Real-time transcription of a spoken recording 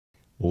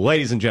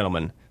ladies and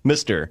gentlemen,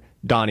 Mr.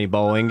 Donnie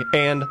Bowling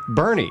and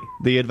Bernie,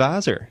 the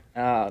advisor.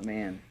 Oh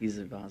man, he's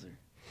the advisor.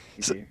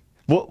 He's here.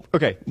 Well,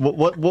 okay.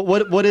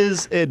 What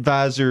does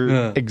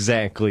advisor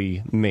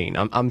exactly mean?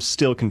 I'm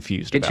still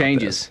confused. It about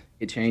changes. this.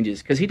 It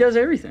changes because he does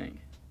everything.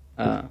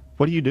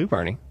 What do you do,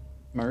 Bernie?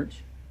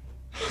 Merch.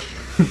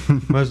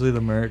 Mostly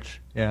the merch,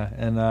 yeah.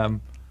 And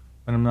when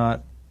I'm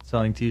not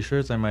selling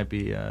T-shirts, I might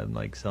be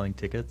like selling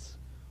tickets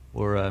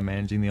or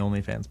managing the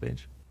OnlyFans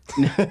page.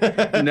 No,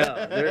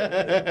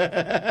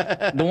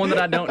 the one that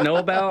I don't know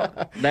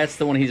about, that's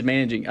the one he's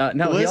managing.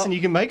 No, Listen, you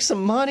can make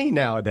some money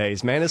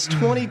nowadays, man. It's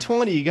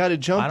 2020. You got to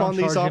jump on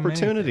these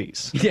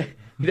opportunities. Yeah,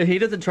 he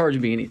doesn't charge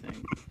me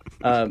anything.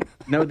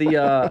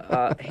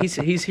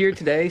 He's here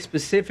today,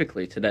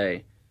 specifically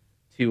today,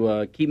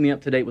 to keep me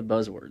up to date with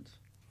buzzwords.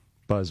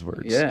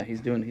 Buzzwords. Yeah,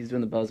 he's doing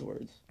the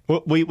buzzwords.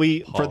 Well,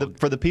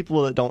 for the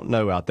people that don't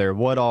know out there,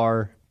 what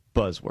are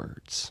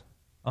buzzwords?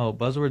 Oh,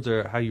 buzzwords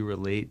are how you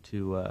relate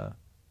to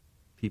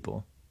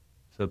people,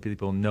 so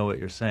people know what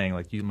you're saying.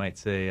 Like you might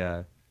say,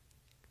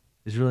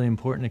 "It's really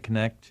important to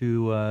connect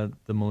to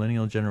the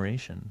millennial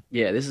generation."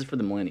 Yeah, this is for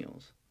the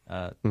millennials.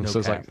 No So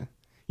it's cap. like,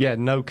 yeah,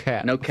 no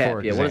cap. No cap.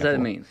 for Yeah, what does that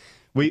example.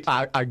 mean?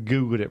 I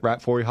Googled it right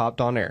before we hopped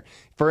on air.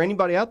 For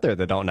anybody out there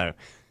that don't know,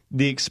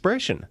 the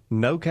expression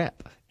 "no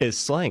cap" is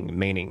slang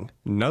meaning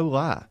no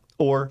lie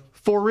or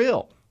for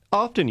real,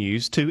 often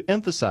used to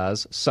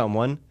emphasize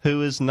someone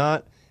who is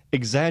not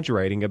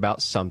exaggerating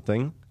about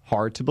something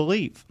hard to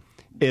believe.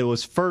 It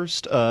was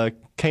first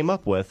came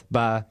up with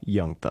by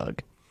Young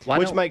Thug,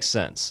 which makes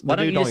sense. Why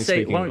don't you just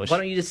say? Why English.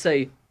 don't you just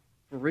say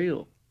for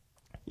real?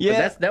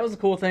 Yeah, That was a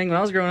cool thing when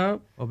I was growing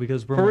up. Well,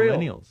 because we're For real.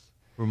 millennials.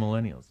 We're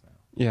millennials now.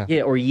 yeah.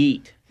 Yeah, or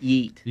yeet.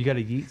 Yeet. You got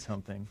to yeet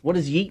something. What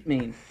does yeet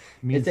mean?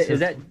 It means Is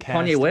that to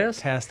cast, Kanye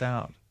West? Cast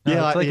out.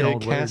 Yeah, it's like an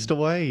old cast word.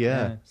 away.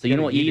 Yeah. So you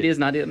know gotta what yeet yeet it. is,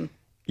 and I didn't.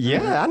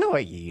 Yeah, I know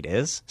what yeet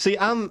is. See,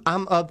 I'm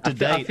up to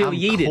date. I feel I'm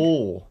yeeted.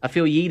 cool. I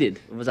feel yeeted.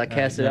 Was I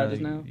casted out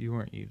just now? You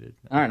weren't yeeted.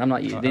 All right, I'm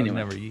not yeeted I was anyway.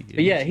 never yeeted.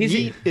 But yeah, he's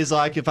Yeet is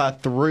like if I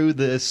threw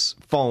this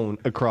phone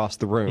across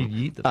the room.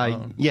 You yeet the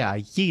phone. I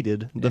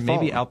yeeted the And phone.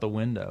 maybe out the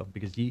window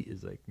because yeet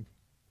is like.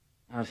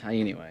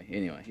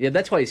 Anyway. Yeah,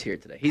 that's why he's here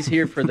today. He's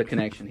here for the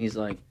connection. He's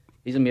gonna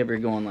be over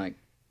here going like,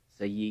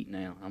 say yeet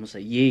now. I'm gonna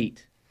say yeet.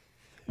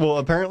 Well,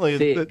 apparently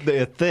Thick.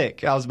 the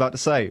thick. I was about to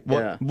say.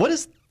 Yeah. What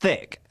is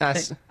thick? I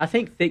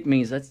think thick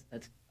means that's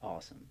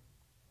awesome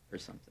or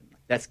something. Like,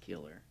 that's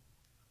killer.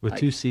 With Like-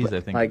 two C's, I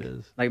think Like it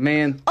is. like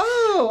man,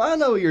 Oh, I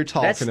know what you're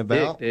talking that's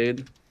about. thick,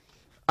 dude.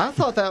 I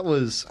thought that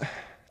was.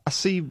 I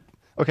see.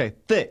 Okay,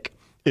 thick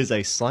is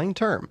a slang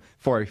term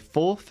for a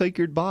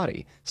full-figured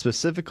body,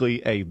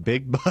 specifically a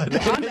big butt.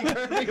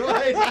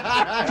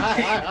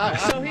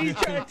 So he's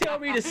trying to tell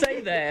me to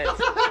say that.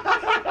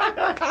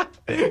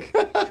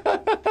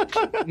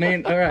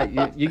 Man, all right,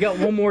 you got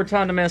one more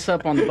time to mess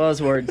up on the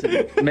buzzwords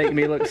and make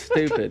me look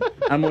stupid.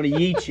 I'm gonna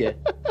yeet you.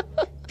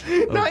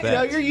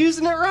 No, you're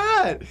using it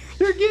right.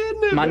 You're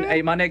getting it.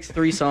 man. My next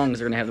 3 songs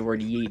are gonna have the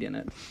word yeet in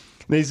it.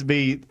 Needs to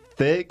be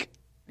thick,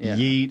 Yeah.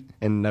 yeet,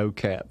 and no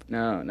cap.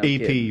 No EP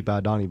kidding. by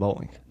Donnie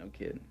Bowling. No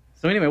kidding.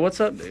 So anyway, what's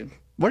up, dude?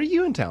 What are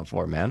you in town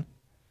for, man?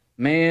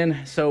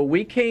 Man, so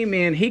we came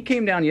in. He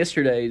came down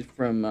yesterday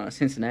from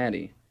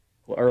Cincinnati,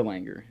 well,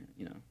 Erlanger.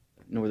 You know,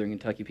 Northern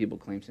Kentucky people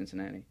claim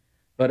Cincinnati,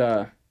 but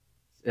I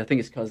think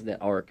it's because of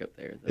that Ark up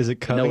there. Is it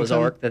Noah's Covington?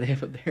 Ark that they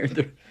have up there?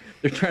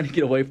 They're trying to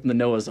get away from the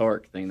Noah's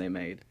Ark thing they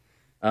made.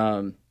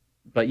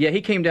 But yeah,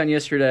 he came down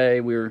yesterday.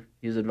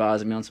 He was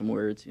advising me on some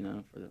words, you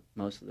know, for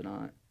most of the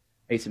night.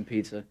 Ate some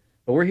pizza.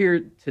 But we're here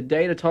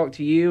today to talk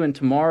to you, and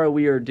tomorrow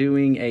we are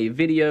doing a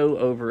video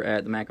over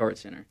at the Mac Art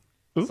Center.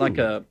 It's like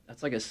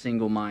a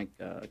single mic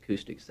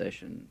acoustic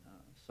session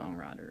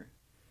songwriter.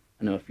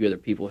 I know a few other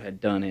people had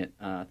done it.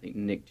 I think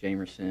Nick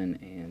Jamerson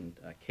and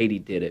Katie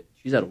did it.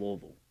 She's out of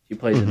Louisville. She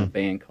plays in a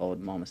band called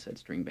Mama Said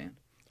String Band.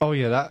 Oh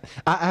yeah,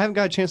 I haven't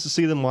got a chance to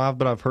see them live,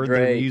 but I've heard their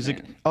Great,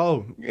 music. man.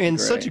 Oh, and Great.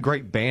 such a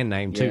great band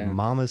name too. Yeah.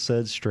 Mama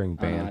Said String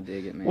Oh, Band. I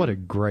dig it, man. What a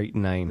great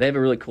name. They have a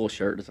really cool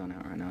shirt design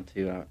out right now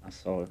too. I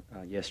saw it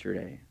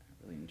yesterday.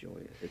 I really enjoy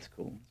it. It's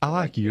cool. I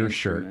like your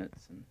shirt.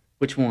 Instruments and-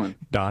 Which one?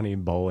 Donnie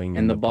Bowling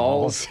And the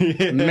balls.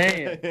 Yeah.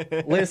 Man,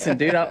 listen,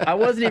 dude, I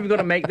wasn't even going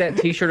to make that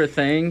T-shirt a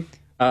thing.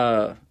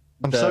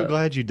 I'm so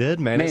glad you did,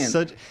 man. It's Man.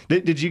 such.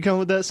 Did you come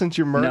with that since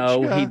your merch?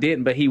 No, guy? he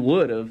didn't, but he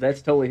would have.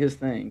 That's totally his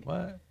thing.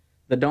 What?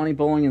 The Donnie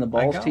Bowling and the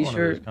Balls got one of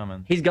T-shirt. those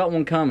coming. He's got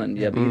one coming.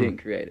 Yeah, but he didn't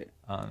create it.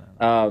 Oh,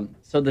 no.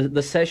 So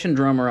the session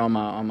drummer on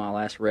my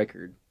last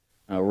record,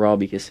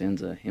 Robbie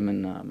Casenza, him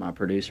and my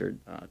producer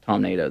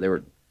Tom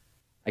Nato,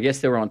 I guess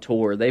they were on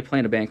tour. They play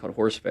in a band called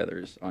Horse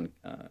Feathers on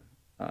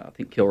I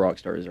think Kill Rock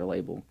Star is their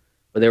label,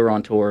 but they were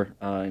on tour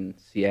in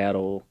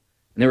Seattle,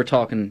 and they were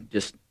talking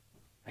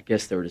I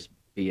guess they were just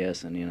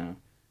BSing, you know.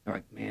 They're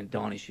like, man,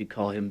 Donnie should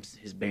call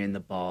his band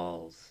the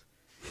Balls.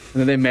 And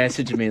then they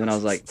messaged me, and I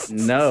was like,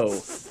 no.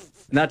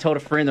 And I told a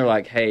friend, they're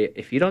like, hey,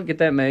 if you don't get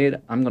that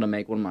made, I'm going to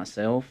make one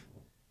myself.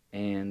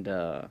 And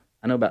I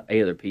know about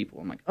 8 other people.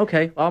 I'm like,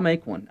 okay, I'll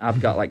make one.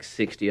 I've got like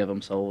 60 of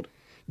them sold.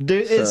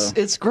 Dude,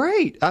 it's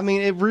great. I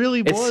mean, it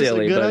really was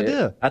silly, a good but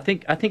idea.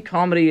 I think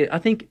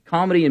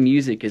comedy and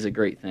music is a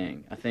great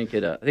thing. I think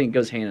it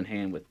goes hand in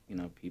hand with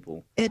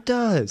people. It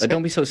does. But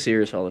don't be so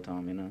serious all the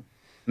time.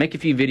 Make a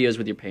few videos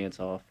with your pants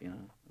off.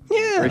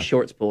 Yeah. Or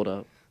shorts pulled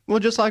up. Well,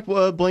 just like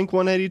Blink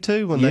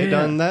 182 when they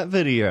done that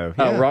video.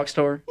 Oh, Yeah.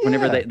 Rockstar.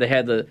 Whenever Yeah. they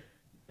had the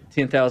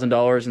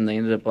 $10,000 and they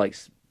ended up like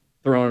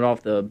throwing it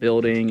off the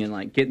building and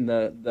like getting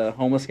the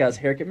homeless guy's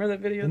haircut. Remember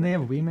that video? Didn't they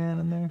have Wee Man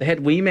in there? They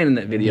had Wee Man in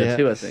that video Yes.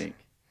 too, I think.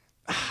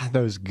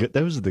 Those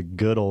are the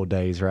good old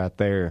days right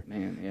there.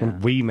 Man, yeah. When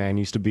Wee Man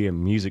used to be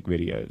in music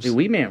videos. Dude,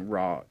 Wee Man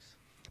rocks.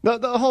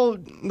 The whole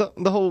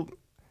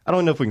I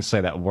don't know if we can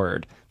say that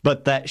word,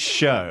 but that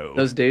show.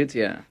 Those dudes,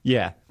 yeah.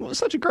 Yeah. Well, it's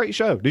such a great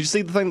show. Did you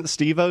see the thing that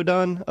Steve-O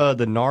done?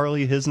 The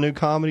Gnarly, his new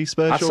comedy I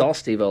special? saw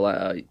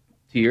Steve-O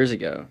 2 years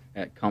ago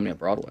at Comedy on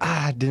Broadway.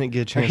 I didn't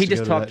get a chance He to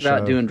just go to talked that about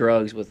show. doing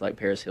drugs with like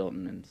Paris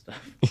Hilton and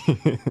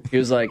stuff. He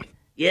was like,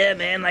 "Yeah,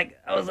 man, like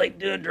I was like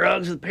doing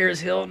drugs with Paris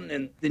Hilton,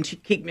 and then she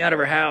kicked me out of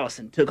her house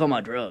and took all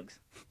my drugs."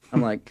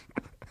 I'm like,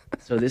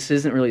 so this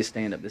isn't really a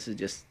stand-up. This is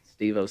just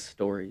Steve-O's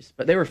stories,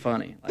 but they were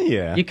funny. Like,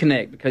 Yeah. you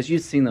connect because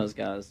you've seen those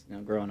guys,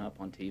 growing up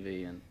on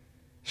TV, and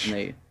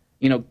they,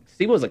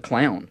 Steve was a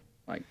clown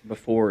like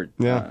before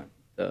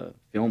the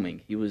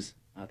filming.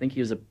 I think he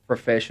was a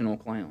professional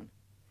clown.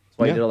 That's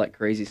why he did all that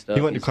crazy stuff.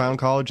 He went to clown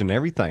college and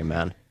everything,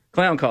 man.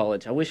 Clown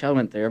college. I wish I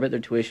went there. I bet their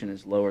tuition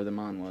is lower than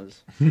mine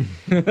was.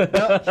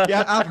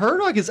 Yeah, I've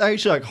heard like it's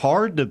actually like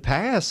hard to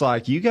pass.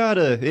 Like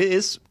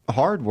it's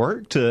hard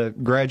work to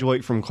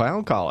graduate from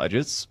clown college.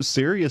 It's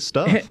serious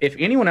stuff. If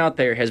anyone out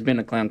there has been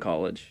to clown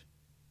college,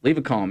 leave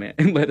a comment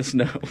and let us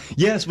know.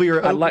 Yes, we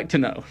are. I'd like to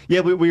know.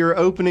 Yeah, we are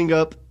opening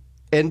up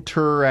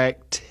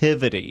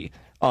interactivity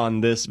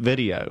on this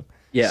video.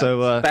 Yeah.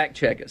 So fact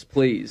check us,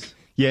 please.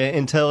 yeah,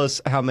 and tell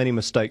us how many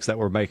mistakes that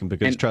we're making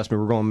because trust me,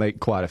 we're going to make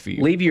quite a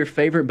few. Leave your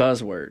favorite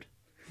buzzword.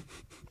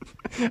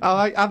 See,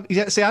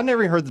 I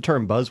never even heard the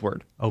term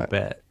buzzword. Oh,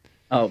 bet.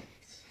 Oh,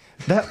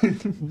 That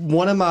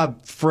one of my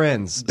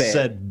friends Bet.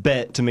 said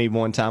bet to me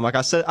one time. Like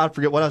I said, I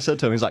forget what I said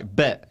to him. He's like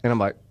bet, and I'm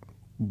like,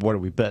 what are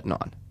we betting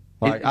on?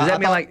 Like, does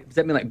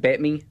that mean like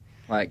bet me?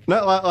 Like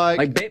no,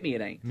 like bet me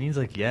it ain't. It means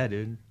like, yeah,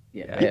 dude.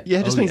 Yeah. yeah,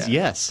 it just Oh, means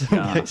yeah. yes,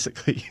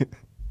 basically.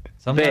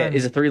 Sometimes Bet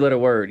is a 3-letter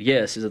word.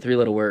 Yes is a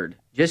 3-letter word.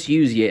 Just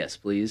use yes,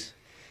 please.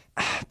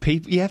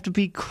 People, you have to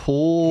be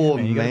cool,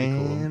 Yeah,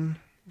 man,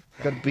 you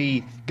gotta be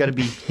cool. man. Gotta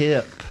be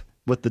hip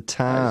with the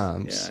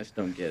times. I just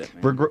don't get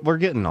it, man. We're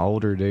getting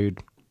older,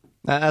 dude.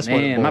 That's what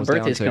it Man, my boils down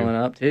birthday's to. coming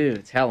up too.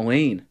 It's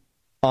Halloween.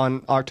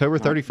 On October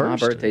 31st. My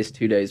birthday's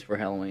 2 days before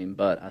Halloween,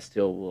 but I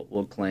still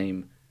will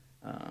claim,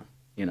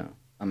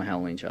 I'm a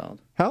Halloween child.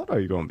 How old are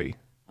you going to be?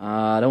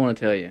 I don't want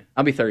to tell you.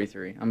 I'll be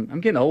 33.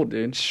 I'm getting old,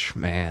 dude.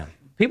 Man.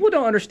 People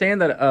don't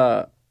understand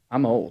that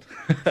I'm old.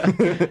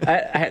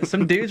 I had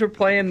some dudes were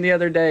playing the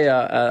other day.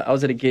 I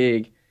was at a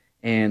gig,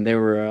 and they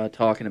were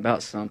talking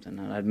about something.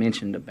 And I'd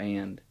mentioned a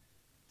band,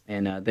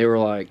 and they were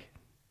like,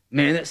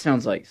 "Man, that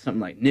sounds like something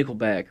like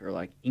Nickelback or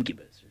like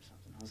Incubus or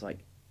something." I was like,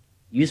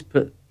 "You just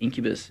put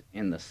Incubus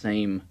in the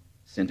same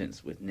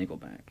sentence with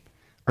Nickelback."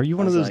 Are you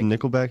one of was those like-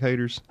 Nickelback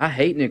haters? I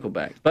hate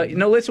Nickelback, but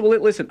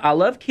listen. I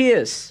love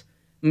Kiss.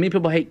 Many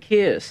people hate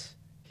Kiss.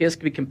 Kiss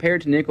can be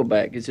compared to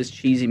Nickelback. It's just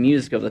cheesy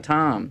music of the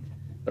time.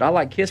 But I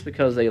like Kiss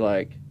because they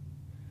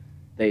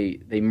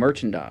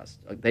merchandised.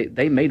 Like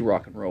they made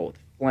rock and roll with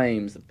the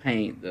flames, the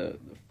paint, the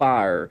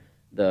fire.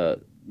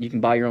 You can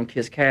buy your own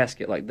Kiss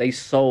casket. Like they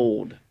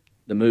sold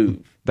the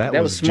move. That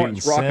was was smart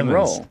Gene rock and Simmons.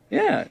 roll.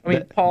 Yeah, I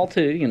mean Paul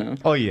too.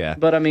 Oh, yeah.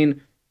 But I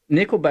mean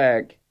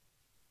Nickelback.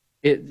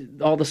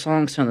 All the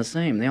songs sound the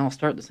same. They all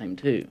start the same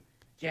too.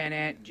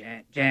 Janet,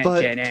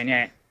 But-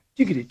 Janet,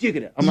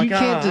 jiggity. I'm You like,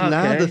 can't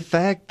deny okay. the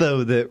fact,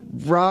 though, that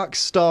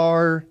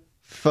Rockstar,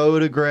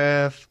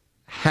 Photograph,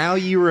 How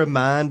You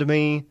Remind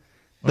Me,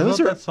 What those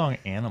about are that song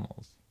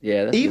Animals?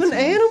 Yeah, that's a even good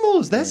song.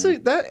 Animals.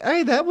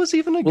 That was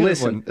even a good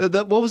listen. one.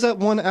 What was that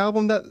one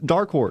album? That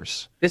Dark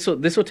Horse. This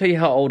will tell you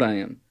how old I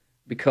am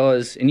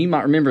because, and you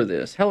might remember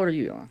this. How old are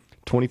you?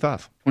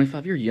 25.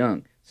 25. You're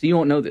young, so you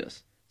won't know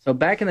this. So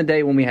back in the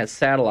day when we had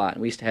satellite,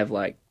 we used to have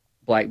like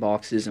black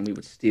boxes, and we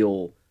would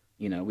steal.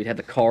 We'd have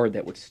the card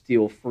that would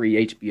steal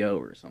free HBO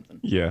or something.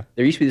 Yeah.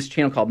 There used to be this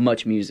channel called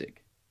Much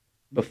Music.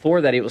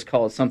 Before that, it was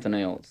called something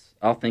else.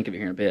 I'll think of it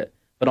here in a bit.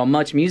 But on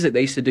Much Music,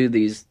 they used to do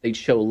these. They'd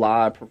show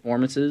live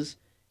performances,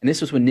 and this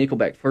was when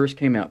Nickelback first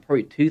came out,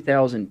 probably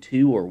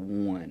 2002 or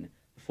 1,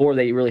 before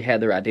they really had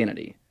their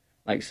identity.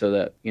 Like so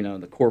that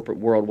the corporate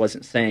world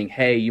wasn't saying,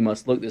 "Hey, you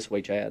must look this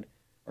way, Chad,"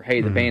 or "Hey,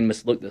 the band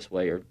must look this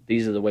way," or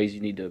 "These are the ways you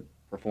need to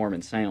perform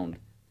and sound."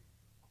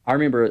 I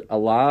remember a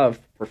live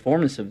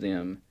performance of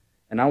them.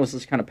 And I was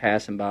just kind of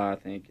passing by, I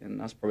think,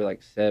 and I was probably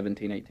like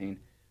 17, 18.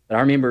 But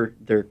I remember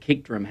their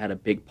kick drum had a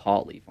big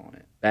pot leaf on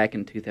it back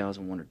in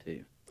 2001 or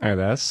 2. Hey,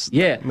 that's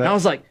Yeah, and I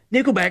was like,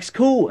 Nickelback's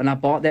cool. And I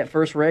bought that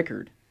first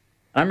record.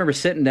 I remember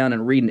sitting down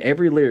and reading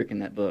every lyric in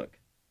that book.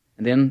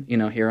 And then,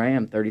 here I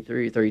am,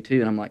 33, 32,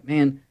 and I'm like,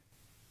 man,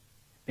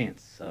 band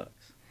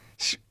sucks.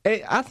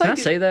 I think Can I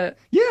say that?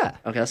 Yeah.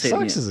 Okay, I'll say it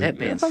Sucks again. That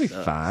band that'll be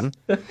sucks. fine.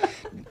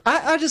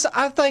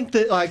 I think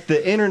that like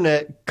the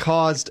internet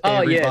caused Oh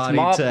everybody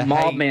yeah, it's to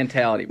mob hate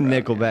mentality, bro.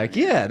 Nickelback.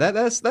 Yeah,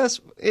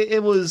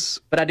 it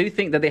was. But I do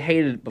think that they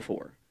hated it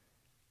before.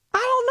 I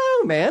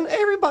don't know, man.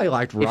 Everybody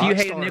liked Rockstar. If you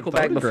hated and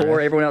Nickelback Photograph.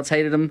 before everyone else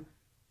hated them,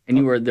 and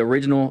you were the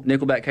original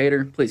Nickelback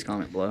hater, please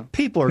comment below.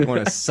 People are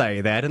going to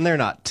say that, and they're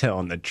not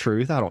telling the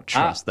truth. I don't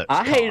trust those.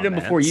 I hated them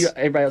before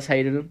everybody else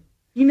hated them.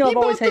 You know, I've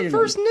always bought the hated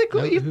first them.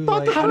 Nickel. You Who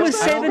bought the liked I first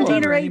was album.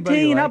 17 or Anybody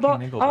 18. I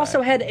liking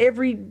also Nickelback. had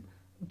every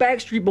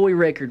Backstreet Boy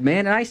record,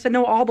 man, and I used to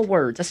know all the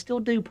words. I still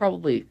do,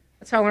 probably.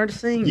 That's how I learned to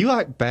sing. You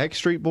like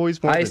Backstreet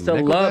Boys more I used to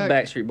than love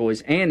Nickelback? Backstreet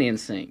Boys and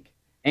NSYNC.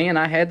 And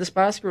I had the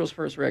Spice Girls'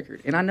 first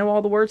record, and I know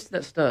all the words to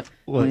that stuff.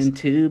 Was- When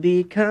two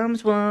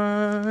becomes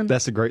one.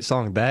 That's a great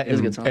song. That It is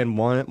a and, good song. and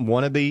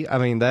Wannabe. I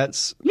mean,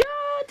 that's Yeah,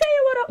 I'll tell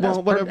you what.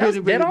 Well, what I really,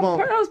 really that want-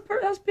 was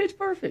pitch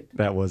perfect.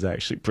 that was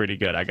actually pretty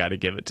good. I got to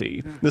give it to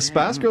you. The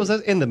Spice Girls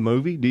that's in the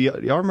movie. Do y'all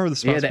remember the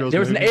Spice Yeah, Girls?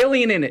 there was an movie?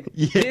 alien in it.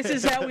 This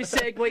is how we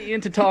segue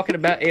into talking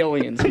about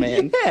aliens,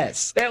 man.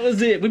 Yes. That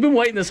was it. We've been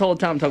waiting this whole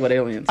time to talk about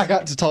aliens. I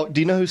got to talk.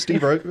 Do you know who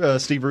Steve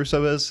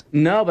Russo is?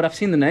 No, but I've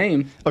seen the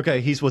name. Okay,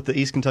 he's with the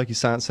East Kentucky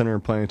Science Center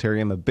and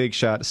Planetarium. A big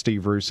shout to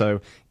Steve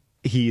Russo.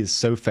 He is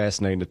so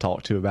fascinating to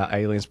talk to about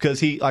aliens because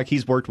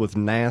he's worked with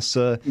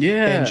NASA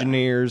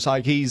engineers.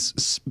 Like he's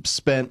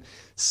spent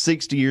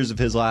 60 years of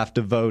his life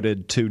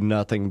devoted to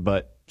nothing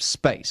but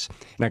space.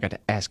 And I got to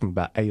ask him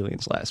about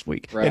aliens last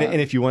week. Right.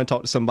 And if you want to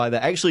talk to somebody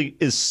that actually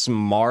is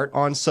smart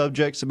on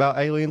subjects about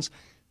aliens,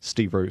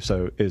 Steve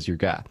Russo is your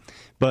guy.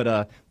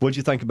 But what'd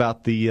you think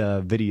about the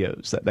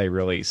videos that they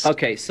released?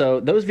 Okay,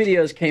 so those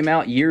videos came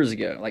out years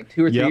ago, like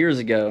 2 or 3 Yep. years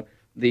ago.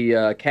 The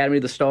Academy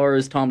of the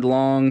Stars, Tom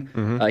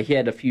DeLonge, he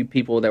had a few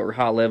people that were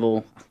high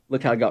level.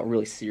 Look how I got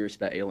really serious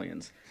about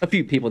aliens. A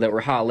few people that were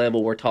high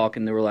level were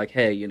talking. They were like,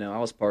 hey, you know, I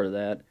was part of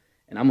that,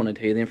 and I'm going to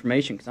tell you the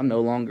information because I'm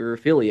no longer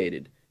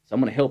affiliated. So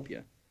I'm going to help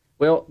you.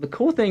 Well, the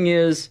cool thing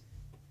is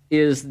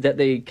that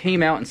they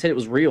came out and said it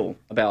was real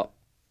about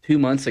 2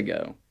 months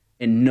ago,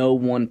 and no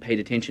one paid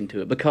attention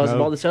to it because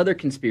of all this other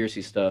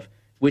conspiracy stuff,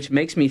 which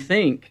makes me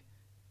think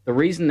the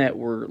reason that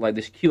we're like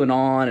this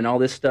QAnon and all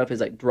this stuff is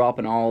like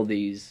dropping all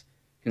these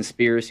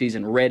conspiracies,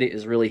 and Reddit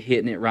is really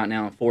hitting it right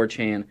now on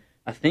 4chan.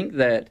 I think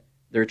that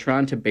they're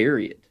trying to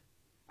bury it.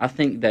 I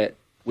think that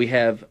we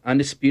have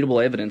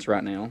undisputable evidence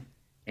right now,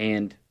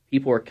 and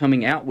people are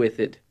coming out with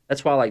it.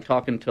 That's why I like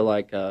talking to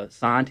like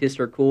scientists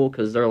are cool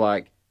because they're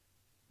like,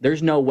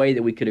 there's no way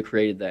that we could have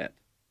created that.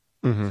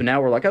 So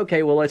now we're like,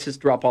 okay, well, let's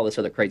just drop all this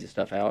other crazy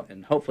stuff out,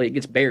 and hopefully it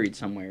gets buried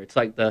somewhere. It's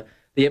like the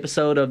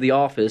episode of The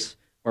Office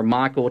where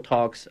Michael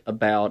talks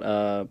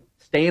about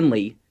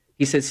Stanley.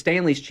 He says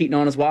Stanley's cheating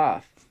on his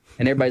wife,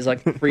 and everybody's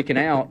like freaking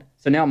out.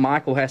 So now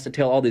Michael has to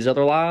tell all these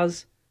other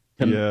lies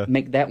to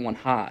make that one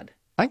hide.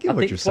 I get I what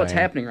think you're that's what's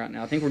saying. happening right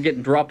now. I think we're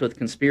getting dropped with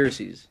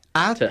conspiracies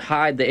to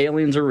hide the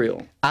aliens are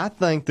real. I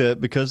think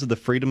that because of the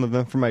Freedom of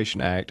Information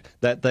Act,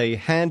 that they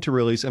had to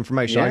release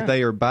information. Yeah. Like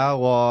they are by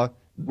law.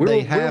 We're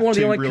They have one of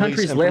the to only release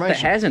countries left that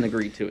information. hasn't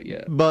agreed to it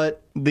yet.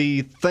 But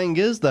the thing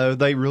is, though,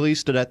 they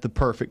released it at the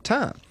perfect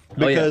time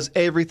because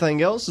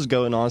everything else is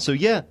going on. So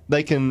yeah,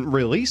 they can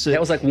release it. That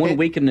was like one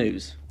week of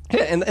news.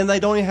 Yeah, and they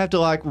don't even have to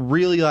like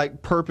really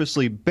like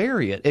purposely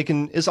bury it.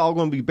 It's all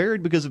going to be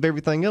buried because of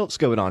everything else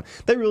going on.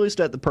 They released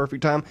it at the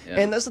perfect time,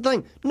 and that's the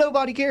thing.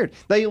 Nobody cared.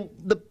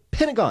 The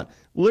Pentagon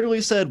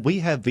literally said we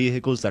have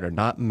vehicles that are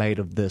not made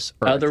of this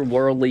earth.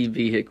 Otherworldly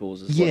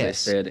vehicles is what they Yes.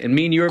 said. And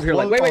me and you were over here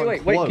like,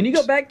 Quote, wait. Can you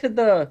go back to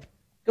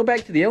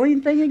the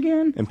alien thing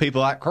again? And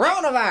people are like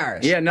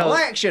coronavirus, Yeah, no.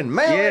 election,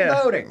 mail-in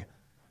voting.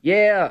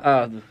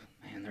 Yeah,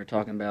 man, they're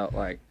talking about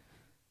like,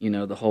 you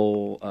know, the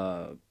whole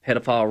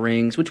pedophile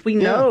rings, which we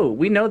know.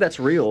 We know that's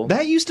real.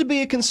 That used to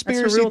be a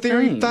conspiracy real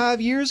theory thing.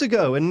 5 years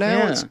ago, and now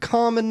Yeah. it's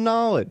common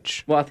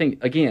knowledge. Well, I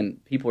think again,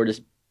 people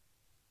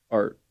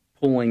are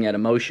pulling at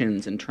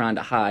emotions and trying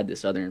to hide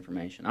this other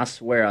information. I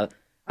swear,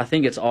 I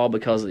think it's all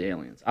because of the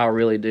aliens. I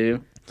really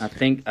do. I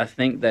think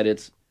that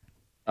it's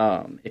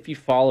if you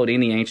followed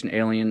any ancient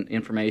alien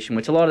information,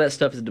 which a lot of that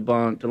stuff is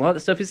debunked, a lot of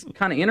that stuff is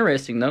kind of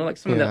interesting though. Like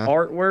some of that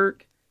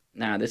artwork,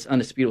 that's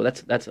undisputable.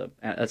 That's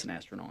an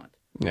astronaut.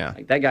 Yeah.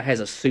 Like that guy has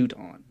a suit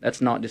on.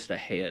 That's not just a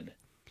head.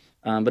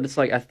 But it's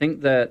like I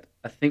think that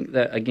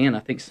again, I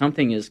think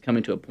something is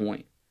coming to a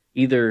point.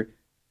 Either,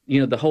 you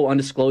know, the whole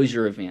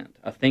undisclosure event.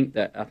 I think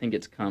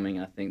it's coming.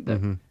 I think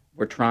that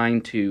we're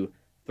trying to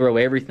throw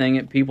everything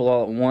at people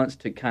all at once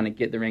to kind of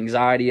get their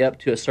anxiety up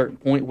to a certain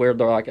point where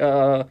they're like,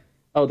 oh,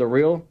 they're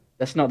real.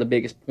 That's not the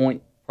biggest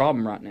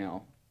problem right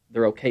now.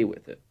 They're okay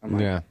with it. I'm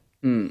like,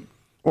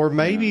 Or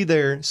maybe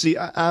there's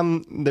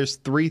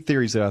three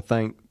theories that I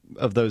think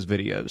of those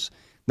videos.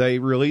 They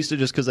released it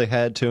just because they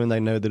had to, and they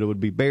know that it would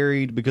be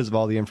buried because of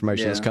all the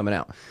information that's coming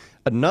out.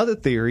 Another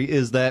theory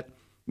is that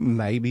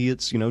maybe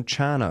it's,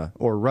 China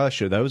or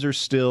Russia. Those are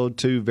still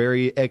two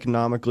very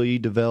economically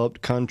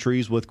developed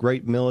countries with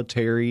great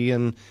military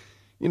and,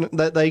 You know,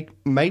 that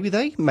maybe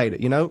they made it.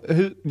 You know,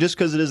 just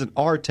because it isn't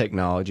our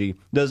technology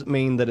doesn't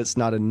mean that it's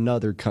not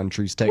another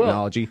country's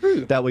technology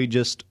that we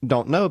just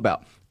don't know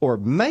about. Or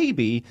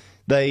maybe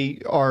they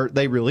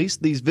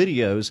released these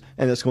videos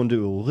and it's going to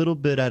do a little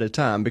bit at a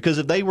time. Because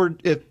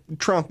if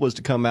Trump was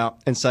to come out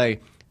and say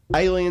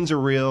aliens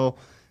are real,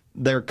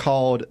 they're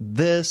called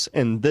this,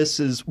 and this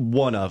is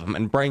one of them,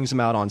 and brings them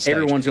out on stage,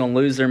 everyone's going to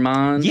lose their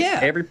minds. Yeah.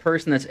 Every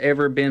person that's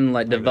ever been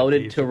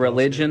devoted to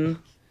religion.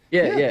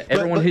 Yeah.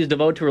 Everyone who's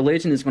devoted to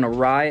religion is going to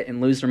riot and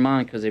lose their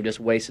mind because they've just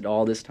wasted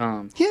all this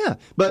time. Yeah,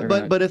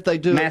 but if they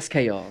do mass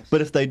chaos.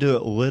 But if they do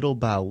it little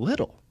by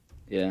little,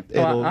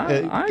 it'll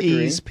I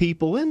ease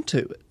people into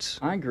it.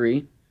 I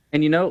agree.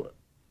 And you know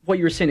what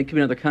you were saying, it could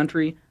be another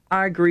country.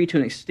 I agree to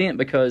an extent,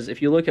 because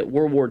if you look at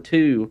World War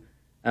II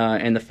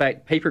and the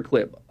fact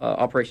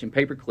Operation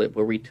Paperclip,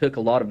 where we took a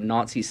lot of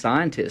Nazi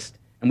scientists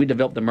and we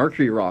developed the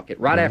Mercury rocket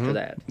right after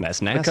that. That's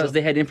NASA. Because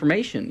they had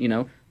information. You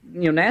know,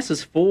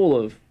 NASA's full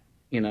of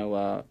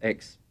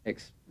ex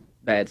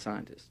bad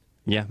scientists.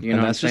 Yeah, you know,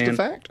 and that's just a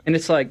fact. And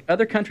it's like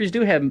other countries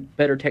do have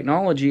better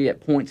technology at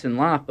points in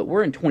life, but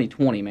we're in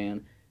 2020,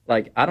 man.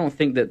 Like, I don't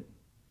think that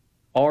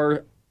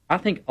I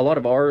think a lot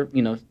of our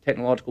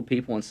technological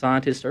people and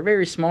scientists are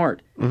very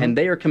smart, and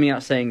they are coming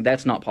out saying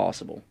that's not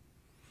possible.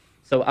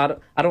 So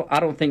I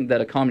don't think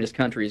that a communist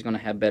country is going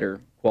to have better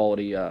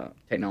quality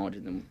technology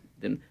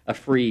than a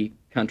free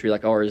country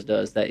like ours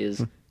does. That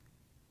is,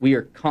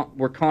 we're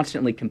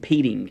constantly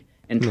competing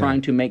and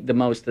trying to make the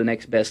most of the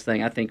next best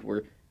thing. I think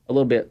we're a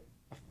little bit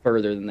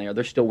further than they are.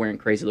 They're still wearing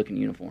crazy-looking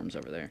uniforms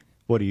over there.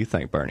 What do you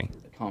think, Bernie?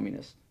 The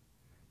communists.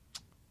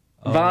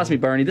 Advise me,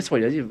 Bernie. This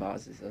way, he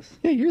advises us.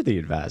 Yeah, you're the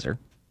advisor.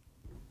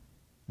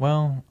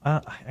 Well,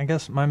 I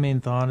guess my main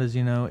thought is,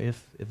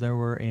 if there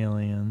were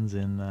aliens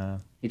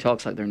and... He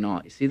talks like they're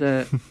not. You see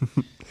that?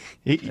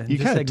 you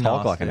kind of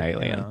talk like an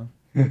alien.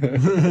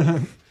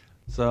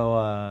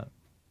 So...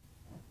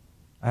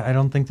 I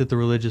don't think that the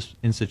religious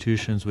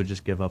institutions would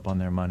just give up on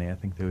their money. I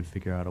think they would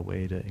figure out a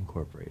way to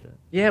incorporate it.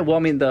 Yeah, well, I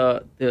mean,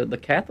 the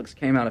Catholics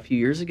came out a few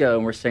years ago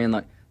and were saying,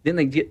 like,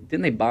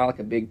 didn't they buy like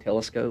a big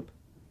telescope?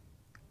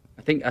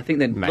 I think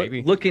that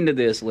maybe look into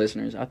this,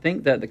 listeners. I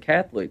think that the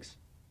Catholics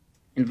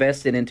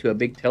invested into a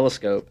big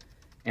telescope,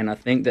 and I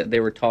think that they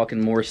were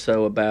talking more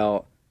so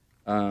about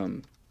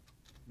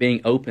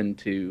being open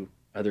to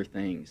other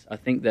things. I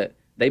think that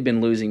they've been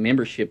losing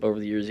membership over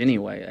the years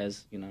anyway,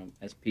 as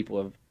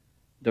people have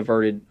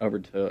diverted over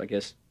to, I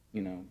guess,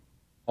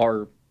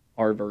 our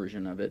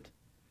version of it.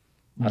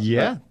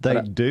 Yeah,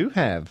 they do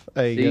have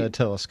a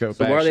telescope.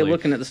 So actually. why are they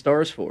looking at the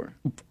stars for?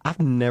 I've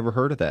never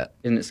heard of that.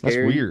 Isn't it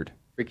scary? That's weird.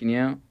 Freaking you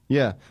out?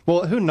 Yeah.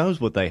 Well, who knows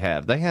what they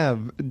have? They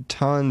have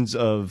tons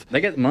of...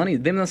 They got money.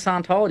 Them and the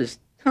Scientologists,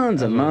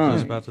 tons of money. I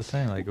was about to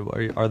say, like,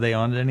 are they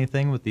on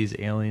anything with these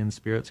alien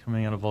spirits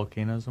coming out of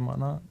volcanoes and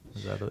whatnot?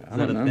 Is that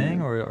a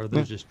thing, or are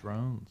those just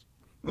drones?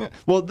 Yeah.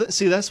 Well,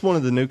 see, that's one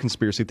of the new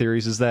conspiracy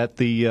theories, is that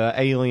the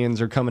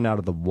aliens are coming out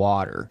of the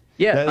water.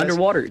 Yeah,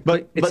 underwater.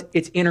 But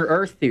it's inner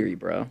Earth theory,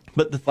 bro.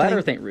 But the flat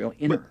Earth ain't real.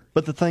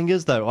 But the thing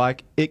is, though,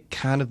 like, it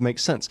kind of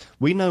makes sense.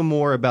 We know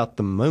more about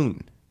the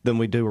moon than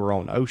we do our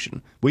own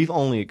ocean. We've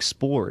only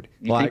explored.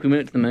 You think we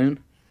went to the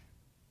moon?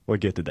 We'll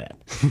get to that.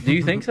 Do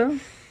you think so?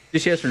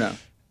 Just yes or no?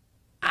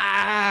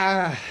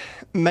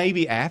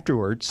 Maybe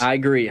afterwards. I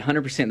agree,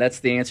 100%. That's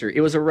the answer.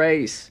 It was a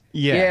race.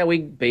 Yeah, we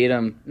beat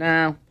them.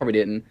 No, probably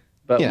didn't.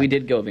 But we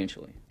did go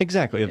eventually.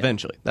 Exactly,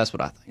 eventually. That's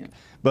what I think. Yeah.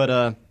 But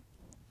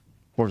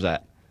where was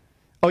that?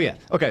 Oh yeah.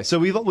 Okay, so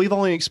we've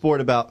only explored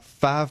about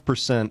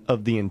 5%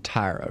 of the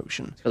entire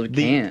ocean. Because we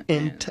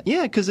can't.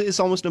 Yeah, because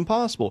it's almost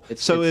impossible.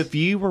 If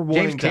you were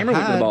wanting to hide, went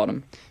to the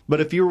bottom. But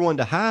if you were wanting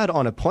to hide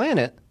on a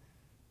planet,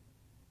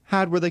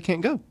 hide where they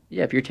can't go.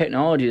 Yeah, if your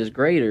technology is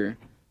greater.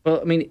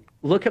 Well, I mean,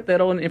 look up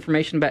that old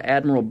information about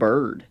Admiral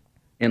Byrd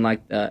in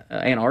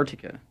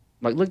Antarctica.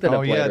 Like, look that up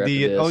later after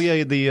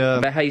this.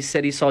 About how he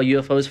said he saw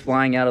UFOs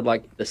flying out of,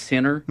 like, the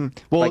center.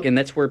 Well, and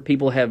that's where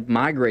people have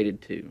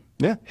migrated to.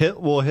 Yeah.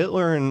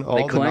 Hitler and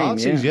all the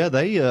Nazis,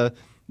 they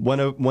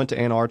went to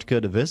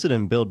Antarctica to visit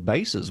and build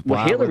bases.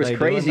 Well, Hitler was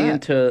crazy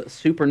into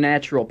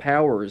supernatural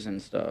powers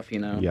and stuff,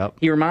 Yep.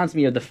 He reminds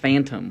me of the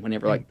Phantom,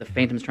 whenever, like, the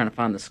Phantom's trying to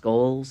find the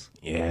skulls.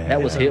 Yeah.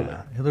 That was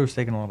Hitler. Hitler was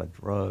taking a lot of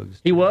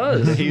drugs. He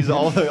was. He's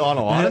on a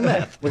lot of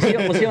meth. Was he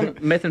on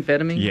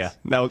methamphetamines? Yeah.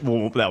 That was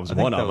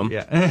one of them.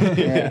 Yeah.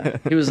 Yeah.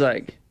 He was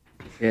like...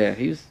 Yeah,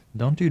 he was...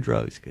 Don't do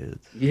drugs,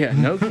 kids. Yeah,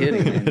 no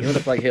kidding, man. He would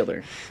have like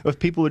Hitler. If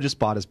people would just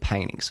bought his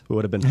paintings, it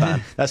would have been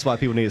fine. That's why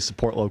people need to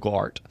support local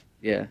art.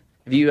 Yeah.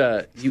 Have you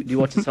do you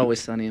watch It's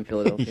Always Sunny in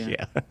Philadelphia?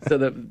 Yeah. So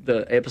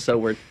the episode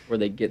where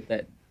they get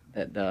that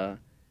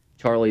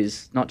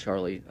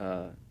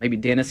maybe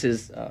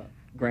Dennis's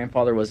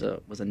grandfather was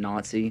a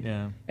Nazi.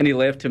 Yeah. And he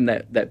left him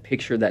that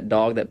picture, that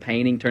dog, that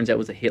painting. Turns out it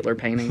was a Hitler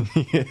painting.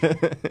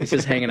 It's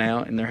just hanging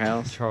out in their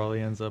house.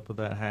 Charlie ends up with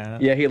that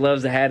hat. Yeah, he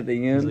loves the hat at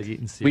the end. He's like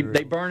eating cereal.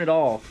 They burn it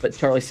off, but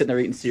Charlie's sitting there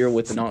eating cereal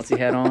with the Nazi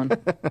hat on.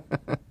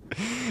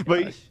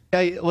 But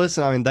hey,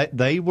 listen, I mean,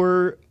 they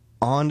were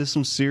on to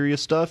some serious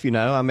stuff,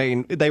 I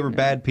mean, they were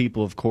bad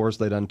people, of course.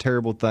 They done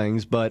terrible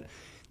things, but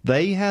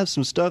they have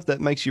some stuff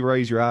that makes you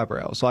raise your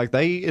eyebrows. Like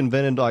they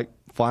invented like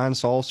flying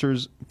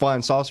saucers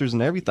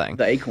and everything.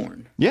 The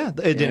acorn. Yeah,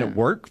 it didn't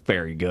work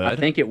very good. I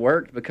think it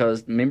worked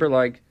because remember,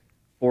 like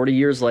 40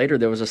 years later,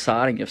 there was a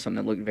sighting of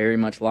something that looked very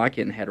much like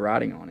it and had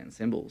writing on it and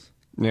symbols.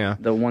 Yeah,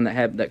 the one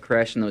that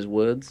crashed in those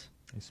woods.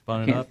 They spun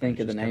I it can't up think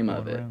of the name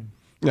of it. around.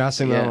 yeah, I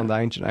seen that Yeah. on the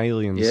Ancient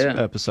Aliens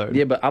episode.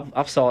 Yeah, but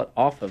I saw it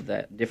off of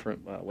that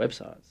different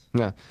websites.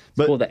 Yeah, It's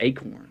but called the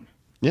acorn.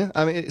 yeah,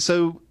 I mean,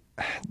 so,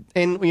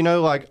 and you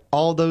know, like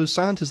all those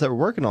scientists that were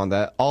working on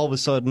that, all of a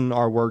sudden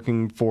are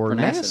working for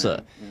NASA.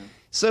 now, yeah.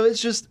 So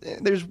it's just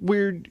there's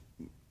weird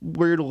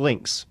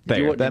links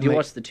there. Did you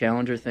watch the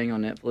Challenger thing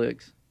on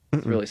Netflix?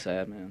 It's really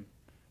sad, man.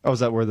 Oh, is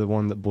that where the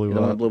one that blew The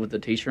one that up? blew with the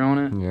T-shirt on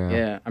it.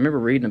 Yeah. I remember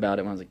reading about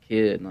it when I was a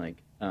kid.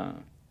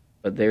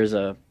 But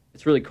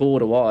it's really cool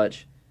to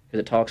watch because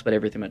it talks about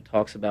everything. It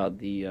talks about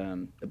the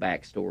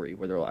backstory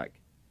where they're like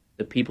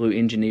the people who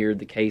engineered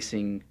the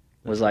casing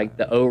was like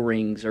the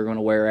O-rings are going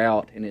to wear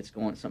out and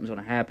something's going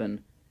to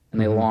happen,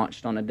 and they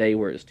launched on a day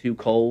where it was too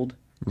cold,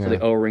 so the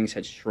O-rings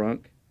had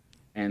shrunk,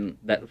 and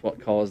that's what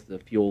caused the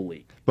fuel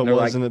leak. But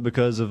wasn't it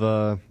because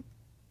of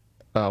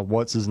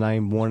what's his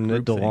name wanting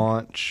it to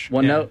launch?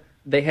 Well, no,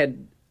 they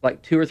had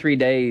like 2 or 3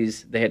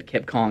 days. They had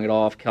kept calling it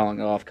off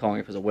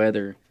because of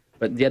weather.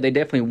 But yeah, they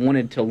definitely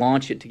wanted to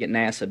launch it to get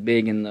NASA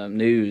big in the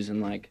news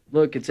and like,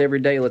 look, it's every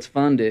day, let's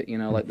fund it. You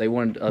know, like they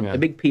wanted a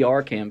big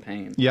PR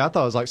campaign. Yeah, I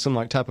thought it was like some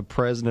like type of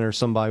president or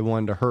somebody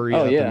wanted to hurry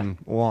up and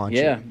launch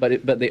it. Yeah,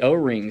 but the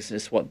O-rings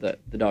is what the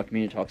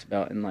documentary talks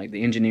about, and like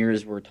the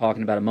engineers were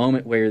talking about a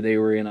moment where they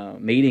were in a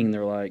meeting.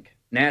 They're like,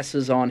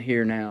 NASA's on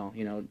here now.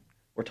 You know,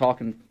 we're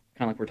talking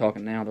kind of like we're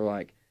talking now. They're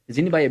like, does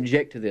anybody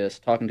object to this?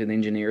 Talking to the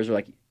engineers, they're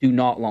like, do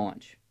not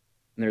launch.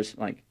 And there's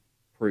like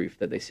proof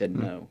that they said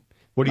no.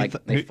 What do you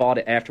they fought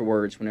it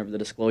afterwards whenever the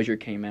disclosure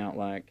came out.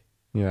 Like,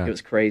 it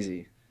was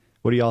crazy.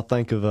 What do y'all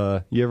think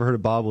of? You ever heard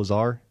of Bob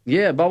Lazar?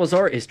 Yeah, Bob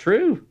Lazar is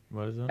true.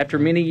 What is that? After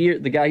many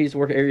years, the guy who used to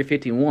work at Area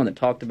 51 that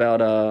talked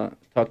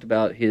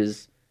about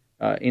his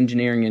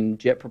engineering and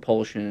jet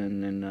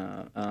propulsion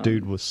and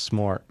Dude was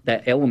smart.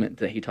 that element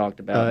that he talked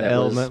about. That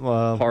element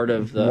was part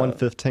of the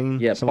 115.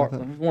 Yeah, like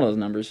one of those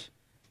numbers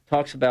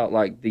talks about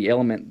like the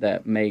element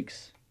that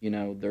makes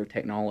their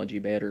technology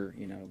better.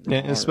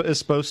 it's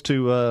supposed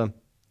to.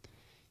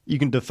 You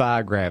can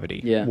defy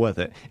gravity with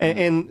it.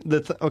 And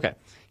okay,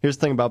 here's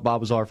the thing about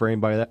Bob Lazar for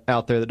anybody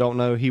out there that don't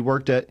know. He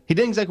didn't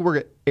exactly work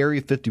at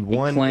Area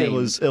 51. It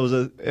was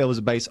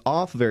a base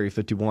off of Area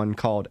 51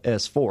 called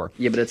S4.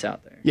 Yeah, but it's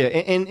out there. Yeah,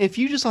 and if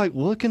you just like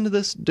look into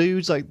this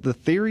dude's like the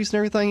theories and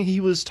everything,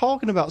 he was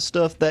talking about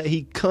stuff that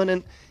he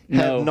couldn't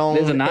have known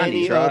it was the 90s,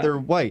 any right? other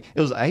way. It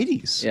was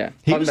 80s. Yeah,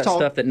 he talking was about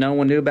stuff that no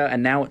one knew about,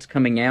 and now it's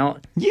coming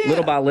out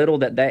little by little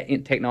that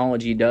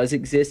technology does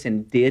exist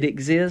and did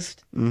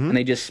exist, and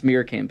they just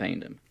smear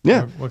campaigned him.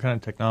 Yeah. What kind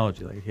of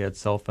technology? Like he had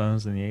cell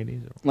phones in the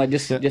 80s? Or? Like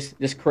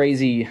just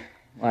crazy.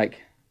 Like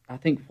I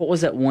think what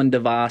was that one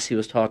device he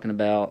was talking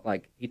about?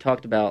 Like he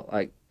talked about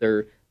like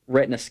their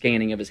retina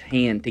scanning of his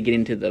hand to get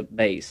into the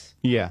base.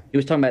 Yeah. He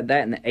was talking about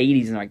that in the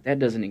 80s, and like that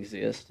doesn't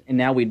exist, and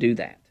now we do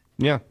that.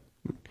 Yeah.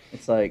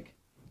 It's like.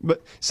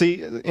 But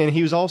see, and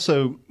he was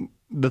also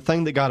the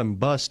thing that got him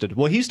busted.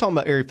 Well, he's talking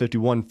about Area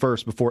 51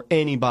 first before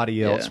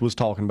anybody else was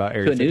talking about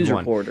Area 51. A news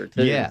reporter,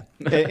 too. Yeah.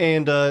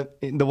 And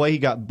the way he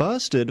got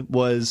busted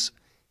was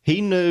he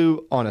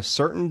knew on a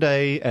certain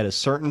day at a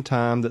certain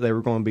time that they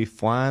were going to be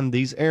flying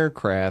these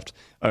aircraft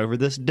over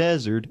this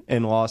desert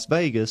in Las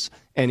Vegas,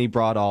 and he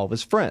brought all of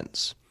his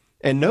friends.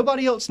 And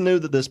nobody else knew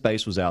that this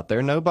base was out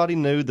there. Nobody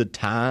knew the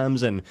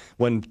times and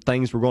when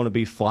things were going to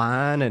be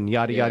flying and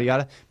yada, yada,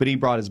 yada. But he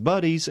brought his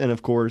buddies, and,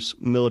 of course,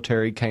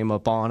 military came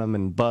up on him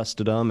and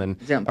busted them and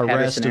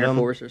arrested them. Air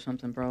Force or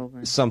something,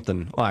 probably?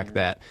 Something like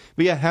that.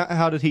 But, yeah,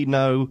 how did he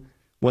know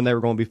when they were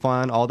going to be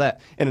flying? All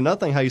that. And another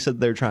thing, how you said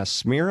they were trying to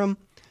smear him.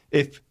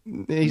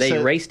 They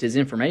erased his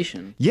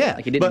information. Yeah.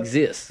 Like it didn't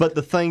exist. But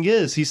the thing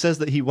is, he says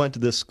that he went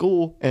to this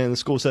school, and the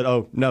school said,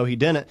 oh, no, he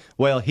didn't.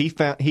 Well,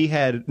 he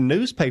had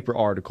newspaper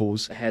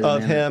articles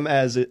of him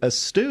as a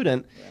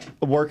student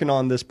working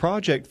on this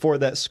project for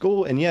that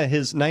school, and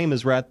his name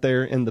is right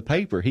there in the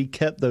paper. He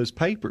kept those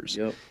papers.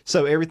 Yep.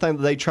 So everything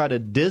that they try to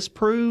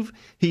disprove,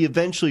 he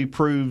eventually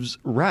proves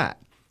right.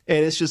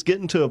 And it's just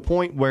getting to a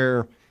point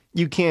where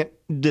you can't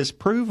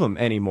disprove them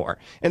anymore.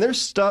 And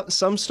there's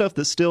some stuff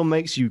that still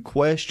makes you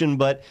question,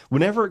 but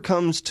whenever it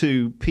comes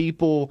to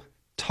people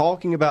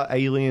talking about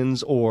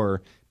aliens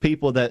or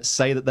people that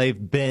say that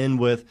they've been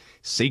with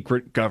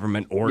secret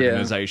government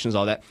organizations,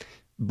 all that,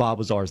 Bob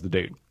Lazar's the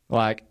dude.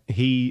 Like,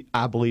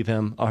 I believe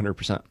him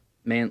 100%.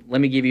 Man,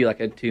 let me give you like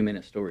a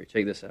 2-minute story.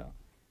 Check this out.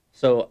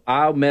 So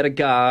I met a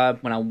guy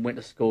when I went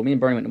to school. Me and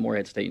Bernie went to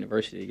Morehead State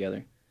University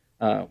together.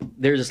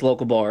 There's this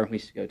local bar we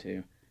used to go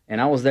to. And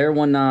I was there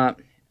one night,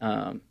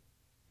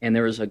 and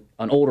there was an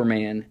older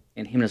man,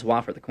 and him and his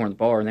wife were at the corner of the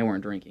bar, and they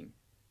weren't drinking.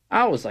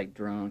 I was like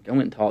drunk. I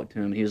went and talked to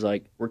him, and he was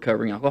like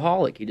recovering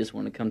alcoholic. He just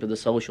wanted to come to the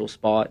social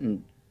spot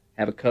and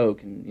have a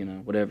Coke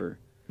and whatever.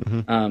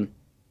 Mm-hmm.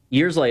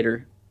 Years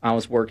later, I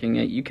was working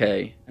at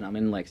UK, and I'm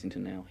in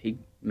Lexington now. He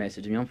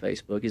messaged me on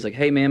Facebook. He's like,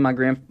 "Hey man,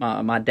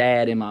 my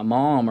dad and my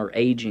mom are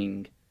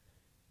aging.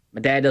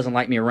 My dad doesn't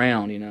like me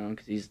around,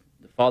 because he's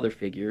the father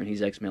figure and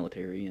he's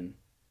ex-military. And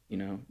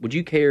would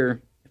you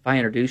care if I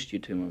introduced you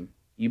to him?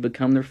 You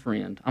become their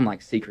friend." I'm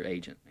like secret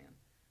agent, man.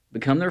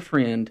 Become their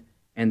friend,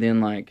 and then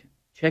like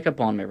check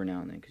up on them every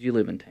now and then because you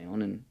live in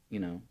town, and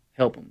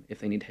help them if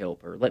they need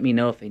help, or let me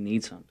know if they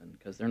need something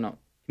because they're not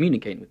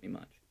communicating with me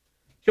much.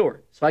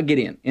 Sure. So I get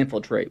in,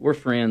 infiltrate. We're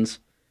friends.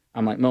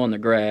 I'm like mowing the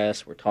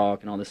grass. We're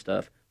talking, all this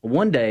stuff. But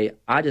one day,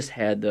 I just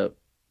had the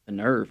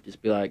nerve to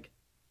just be like,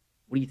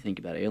 "What do you think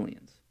about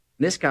aliens?"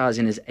 And this guy's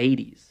in his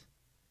 80s.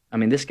 I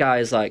mean, this guy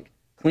is like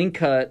clean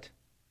cut,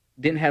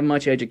 didn't have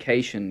much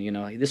education.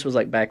 This was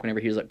like back whenever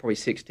he was like probably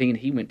 16.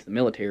 He went to the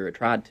military or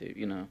tried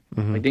to.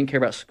 Like didn't care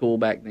about school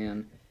back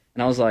then.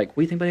 And I was like, "What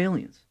do you think about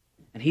aliens?"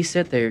 And he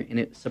sat there, and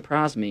it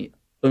surprised me.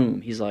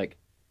 Boom. He's like,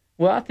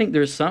 "Well, I think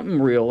there's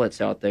something real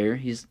that's out there."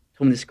 He's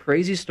told me this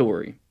crazy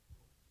story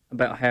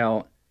about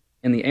how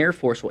in the Air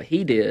Force, what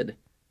he did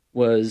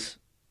was,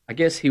 I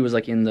guess he was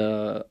like in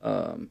the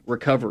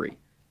recovery.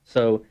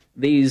 So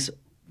these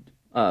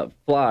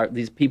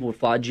people would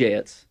fly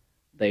jets.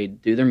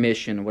 They'd do their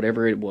mission,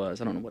 whatever it was.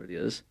 I don't know what it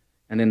is.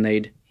 And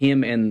then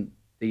him and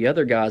the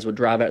other guys would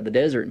drive out to the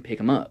desert and pick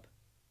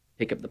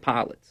up the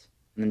pilots,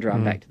 and then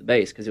drive back to the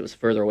base because it was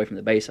further away from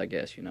the base, I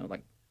guess,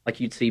 like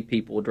you'd see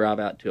people drive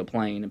out to a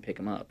plane and pick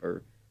them up,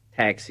 or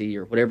taxi,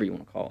 or whatever you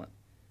want to call it.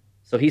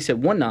 So he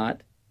said one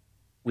night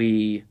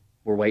we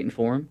were waiting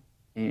for him,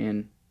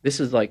 and this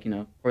is like,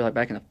 we're like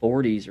back in the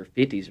 40s or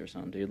 50s or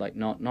something, dude. Like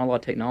not a lot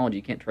of technology,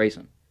 you can't trace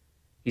them.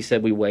 He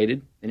said we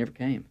waited, they never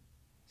came.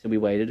 So we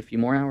waited a few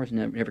more hours,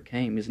 never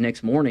came. His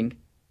next morning,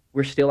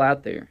 we're still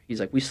out there. He's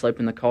like, we slept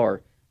in the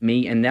car,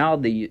 me, and now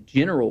the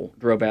general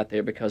drove out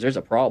there because there's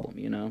a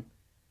problem,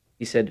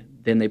 He said,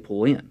 then they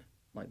pull in,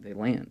 like they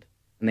land.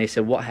 And they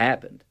said, what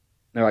happened?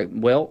 And they're like,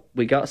 well,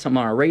 we got something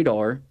on our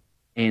radar,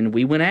 and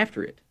we went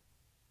after it.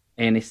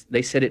 And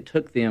they said it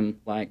took them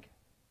like,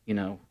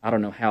 I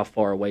don't know how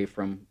far away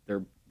from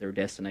their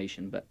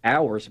destination, but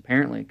hours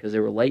apparently, because they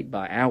were late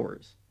by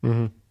hours.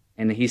 Mm-hmm.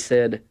 And he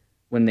said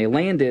when they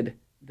landed,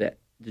 that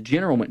the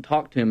general went and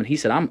talked to him, and he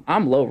said,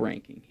 I'm low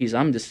ranking.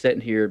 I'm just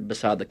sitting here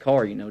beside the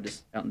car,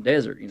 just out in the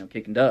desert,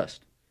 kicking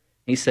dust.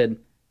 He said,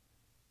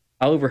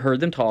 I overheard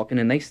them talking,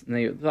 and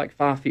they were like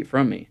 5 feet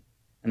from me,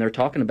 and they're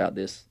talking about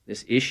this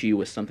issue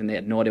with something. They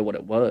had no idea what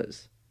it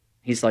was.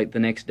 He's like, the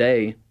next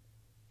day,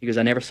 he goes,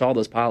 I never saw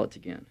those pilots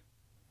again.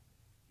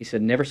 He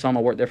said, never saw them.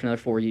 I worked there for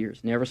another 4 years.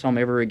 Never saw them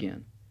ever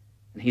again.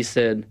 And he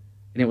said,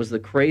 and it was the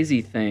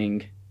crazy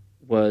thing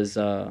was,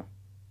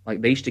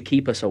 like they used to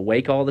keep us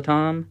awake all the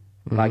time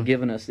by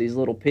giving us these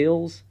little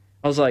pills.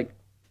 I was like,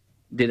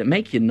 did it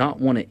make you not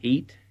want to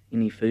eat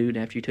any food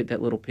after you took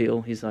that little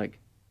pill? He's like,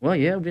 well,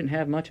 yeah, we didn't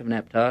have much of an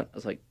appetite. I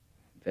was like,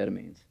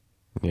 amphetamines.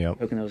 Yep.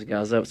 Hooking those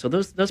guys up. So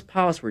those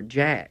pilots were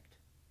jacked,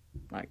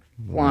 like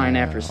flying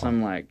after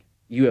some like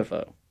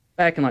UFO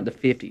back in like the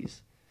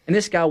 50s. And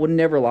this guy would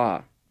never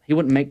lie. He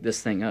wouldn't make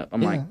this thing up.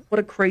 I'm like, what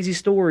a crazy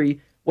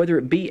story. Whether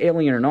it be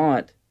alien or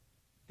not,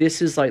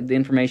 this is like the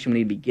information we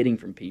need to be getting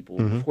from people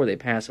before they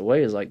pass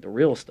away is like the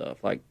real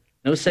stuff. Like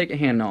no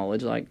secondhand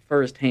knowledge, like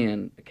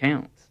firsthand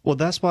accounts. Well,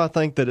 that's why I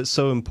think that it's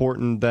so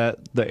important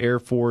that the Air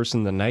Force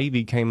and the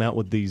Navy came out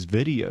with these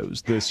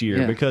videos this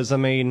year. Because, I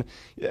mean,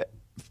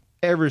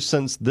 ever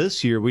since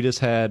this year, we just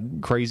had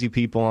crazy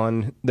people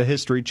on the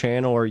History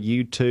Channel or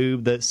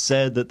YouTube that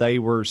said that they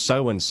were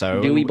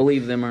so-and-so. Do we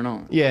believe them or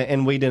not? Yeah,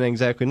 and we didn't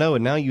exactly know.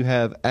 And now you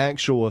have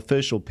actual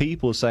official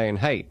people saying,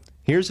 hey,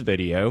 here's a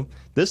video.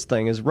 This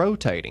thing is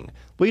rotating.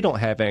 We don't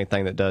have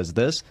anything that does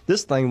this.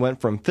 This thing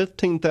went from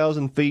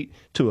 15,000 feet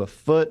to a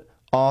foot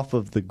off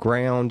of the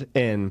ground,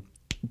 and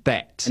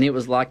that. And it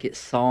was like it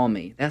saw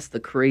me. That's the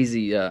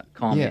crazy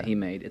comment he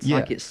made. It's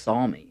like it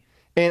saw me.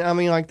 And I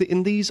mean, like,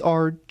 and these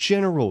are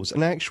generals,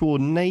 an actual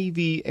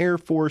Navy, Air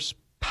Force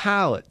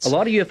pilots. A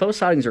lot of UFO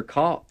sightings are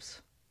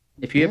cops.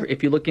 If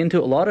you look into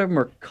it, a lot of them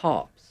are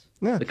cops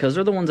because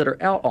they're the ones that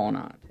are out all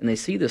night and they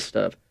see this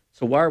stuff.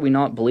 So why are we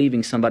not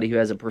believing somebody who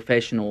has a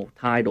professional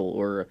title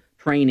or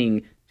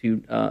training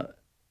to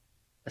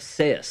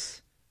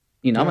assess?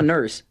 I'm a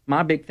nurse.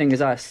 My big thing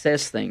is I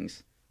assess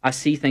things. I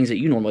see things that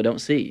you normally don't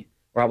see.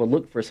 Or I would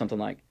look for something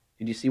like,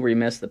 did you see where you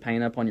messed the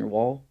paint up on your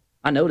wall?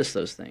 I notice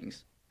those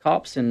things.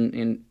 Cops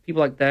and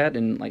people like that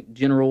and like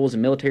generals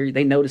and military,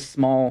 they notice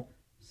small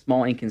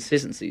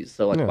inconsistencies.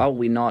 So like, why would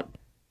we not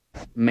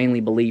mainly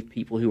believe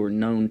people who are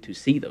known to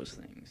see those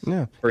things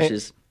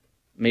versus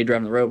me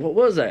driving the road? What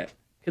was that?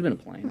 Could have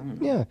been a plane. I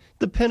don't know. Yeah.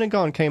 The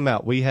Pentagon came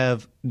out. We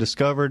have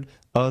discovered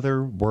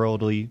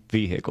otherworldly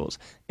vehicles,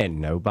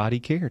 and nobody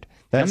cared.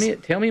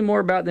 Tell me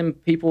more about them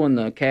people in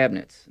the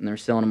cabinets, and they're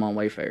selling them on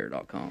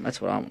Wayfair.com. That's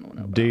what I want to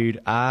know about. Dude,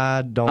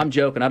 I'm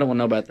joking. I don't want to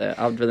know about that.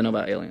 I'd rather know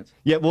about aliens.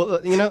 Yeah,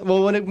 well,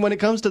 when it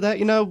comes to that,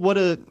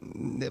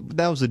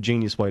 that was a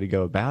genius way to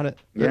go about it.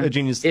 Yeah. A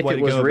genius if way it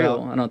to was go real,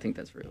 about. I don't think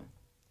that's real.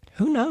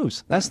 Who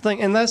knows? That's the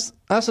thing, and that's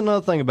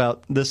another thing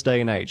about this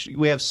day and age.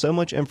 We have so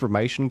much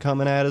information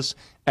coming at us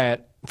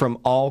at from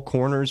all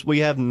corners. We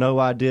have no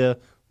idea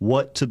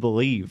what to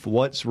believe,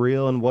 what's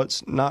real and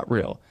what's not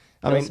real.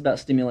 Tell us about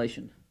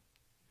stimulation.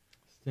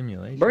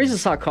 Stimulation. Barry's a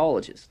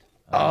psychologist.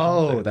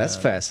 Oh, that's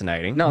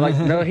fascinating. No,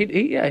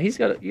 he's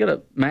got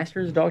a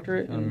master's,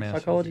 doctorate in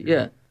psychology.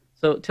 Yeah.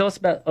 So tell us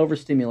about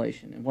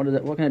overstimulation and what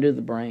can I do to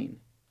the brain?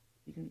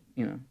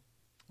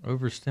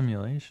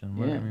 Overstimulation.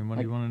 What, Yeah. I mean, what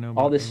do you want to know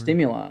about all this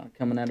stimuli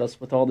coming at us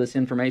with all this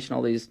information,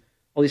 all these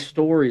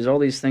stories, all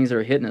these things that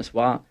are hitting us?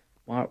 Why?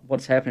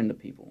 What's happening to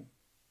people?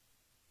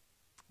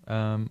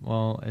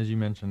 Well, as you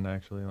mentioned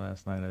actually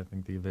last night, I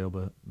think the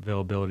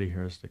availability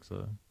heuristic's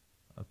a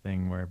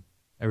thing where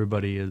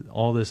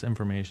all this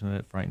information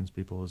that frightens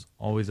people is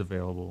always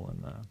available,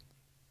 and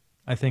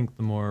I think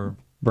the more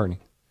Bernie,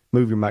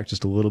 move your mic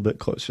just a little bit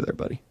closer there,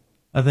 buddy.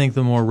 I think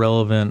the more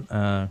relevant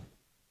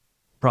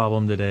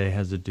problem today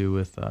has to do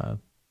with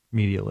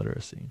media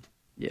literacy.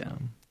 Yeah.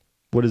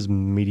 What is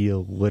media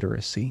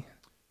literacy?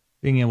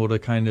 Being able to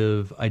kind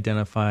of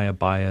identify a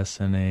bias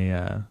in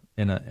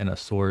a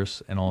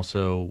source, and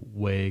also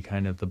weigh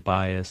kind of the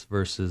bias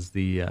versus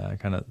the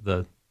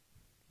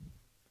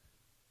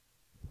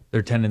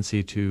their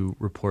tendency to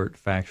report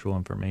factual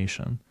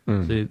information.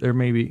 So there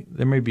may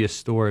be a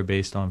story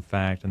based on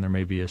fact, and there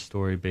may be a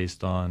story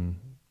based on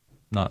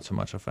not so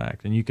much a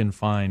fact. And you can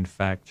find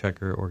fact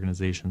checker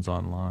organizations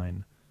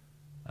online.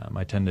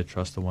 I tend to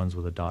trust the ones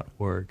with a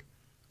 .org.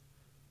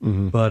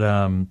 But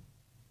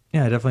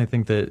yeah, I definitely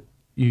think that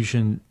you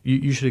should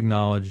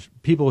acknowledge,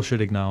 people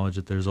should acknowledge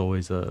that there's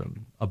always a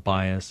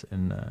bias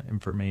in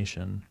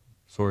information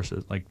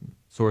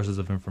sources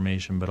of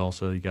information, but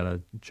also you got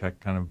to check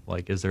kind of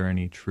like, is there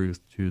any truth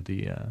to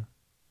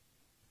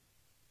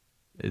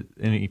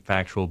any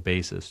factual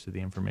basis to the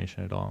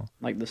information at all?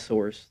 Like the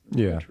source.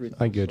 Yeah,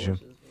 I get you.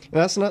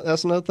 That's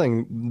another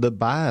thing, the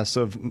bias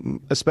of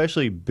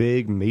especially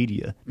big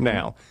media.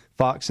 Now,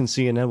 Fox and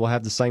CNN will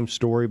have the same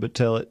story but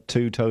tell it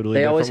two totally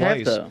different ways. They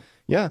always have, though.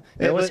 Yeah.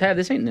 They always have.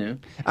 This ain't new.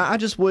 I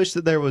just wish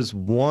that there was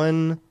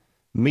one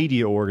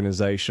media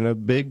organization, a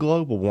big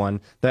global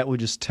one, that would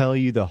just tell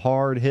you the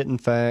hard-hitting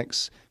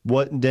facts,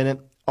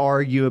 didn't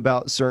argue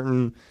about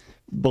certain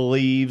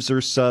beliefs or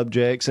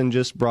subjects, and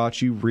just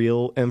brought you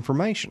real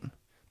information.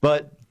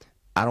 But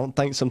I don't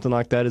think something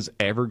like that is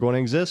ever going to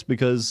exist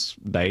because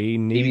they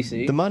need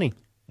BBC? the money.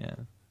 Yeah.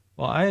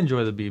 Well, I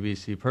enjoy the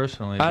BBC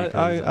personally.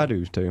 I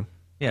do too.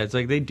 Yeah, it's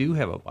like they do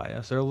have a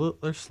bias.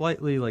 They're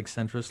slightly like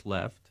centrist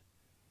left,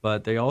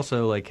 but they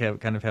also like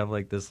have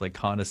like this like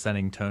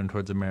condescending tone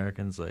towards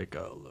Americans. Like,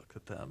 oh, look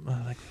at them.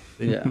 Like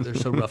they're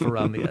so rough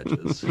around the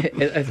edges.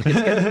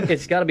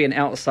 It's got to be an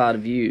outside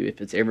view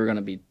if it's ever going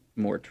to be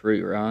more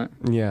true, right?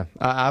 Yeah,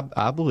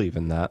 I believe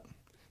in that.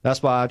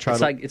 That's why I try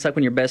It's like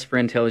when your best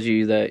friend tells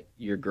you that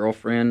your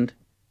girlfriend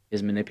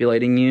is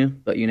manipulating you,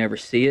 but you never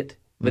see it.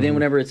 But then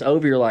whenever it's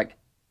over, you're like,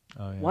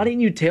 oh, yeah. Why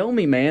didn't you tell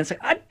me, man? It's like,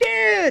 I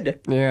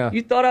did! Yeah.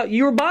 You thought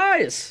you were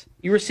biased.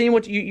 You were seeing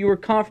you were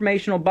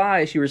confirmational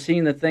bias. You were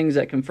seeing the things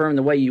that confirmed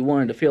the way you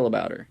wanted to feel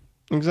about her.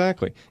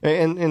 Exactly.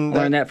 And I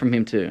learned that from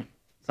him, too.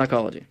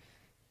 Psychology.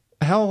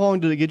 How long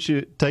did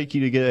it take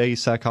you to get a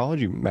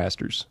psychology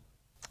master's?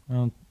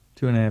 Well,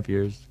 2.5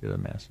 years to get a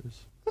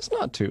master's. That's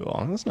not too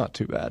long. That's not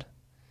too bad.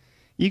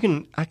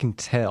 I can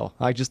tell.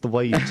 Like, just the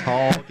way you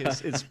talk,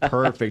 it's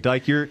perfect.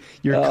 Like, you're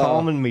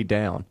calming me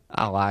down.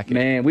 I like it.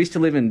 Man, we used to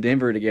live in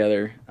Denver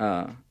together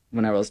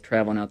when I was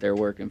traveling out there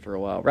working for a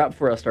while, right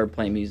before I started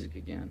playing music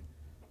again.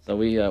 So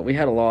we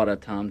had a lot of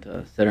time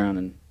to sit around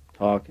and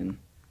talk and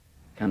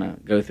kind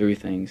of go through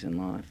things in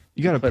life.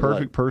 You got a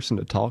perfect person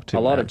to talk to. A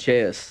lot of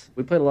chess.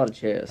 We played a lot of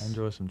chess. I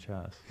enjoy some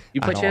chess.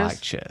 You play chess? I don't like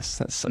chess.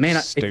 That's so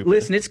stupid.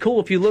 Listen, it's cool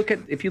if you look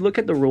at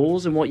the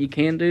rules and what you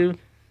can do,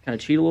 kind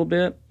of cheat a little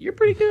bit. You're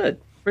pretty good.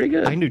 Pretty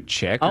good. I can do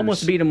checkers. I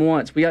almost beat him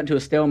once. We got into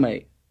a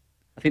stalemate.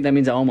 I think that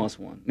means I almost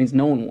won. It means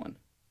no one won.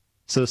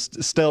 So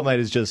stalemate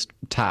is just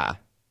tie.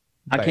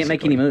 I can't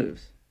make any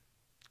moves.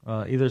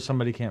 Either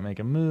somebody can't make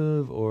a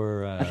move,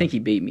 or I think he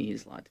beat me. He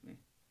just lied to me.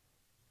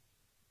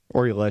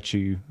 Or he let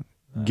you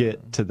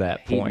get to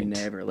that point. He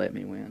never let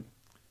me win.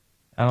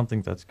 I don't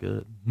think that's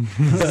good.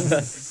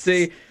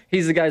 See,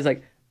 he's the guy who's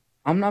like,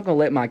 I'm not going to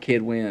let my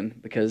kid win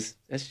because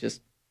that's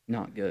just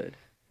not good.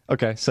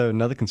 Okay, so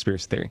another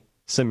conspiracy theory.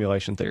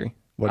 Simulation theory.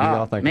 What do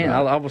y'all think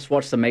about it? I just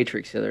watched The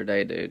Matrix the other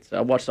day, dude. So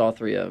I watched all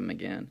 3 of them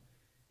again.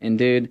 And,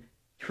 dude,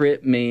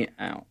 tripped me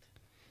out.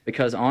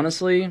 Because,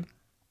 honestly,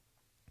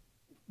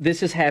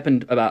 this has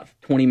happened about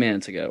 20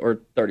 minutes ago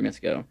or 30 minutes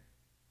ago.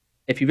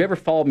 If you've ever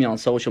followed me on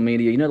social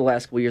media, you know the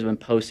last couple years I've been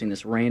posting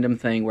this random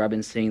thing where I've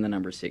been seeing the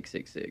number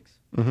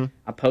 666.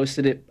 I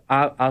posted it.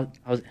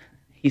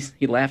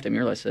 He laughed at me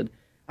earlier. I said,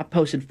 I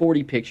posted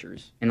 40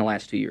 pictures in the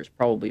last 2 years,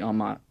 probably on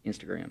my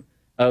Instagram,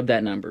 of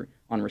that number.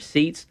 On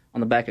receipts, on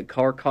the back of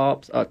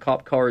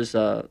cop cars,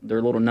 their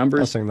little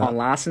numbers, on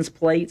license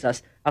plates.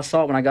 I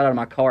saw it when I got out of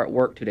my car at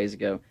work 2 days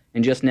ago.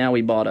 And just now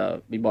we bought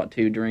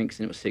 2 drinks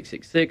and it was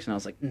 666, and I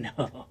was like,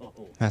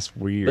 no. That's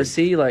weird. But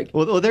see, like,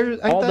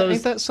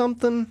 ain't that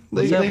something?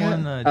 Was that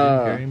one Jim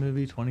Carrey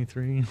movie,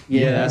 23?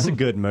 Yeah, that's a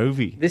good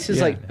movie. This is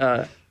like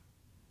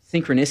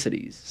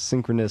synchronicities.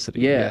 Synchronicity.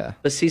 Yeah. Yeah.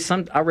 But see,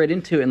 I read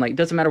into it, and like, it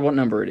doesn't matter what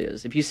number it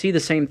is. If you see the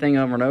same thing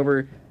over and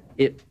over,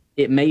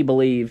 it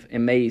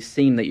may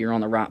seem that you're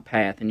on the right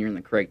path and you're in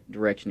the correct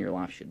direction your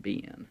life should be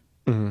in.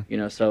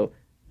 Mm-hmm. So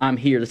I'm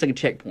here. It's like a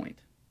checkpoint.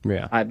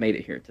 Yeah. I've made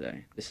it here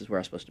today. This is where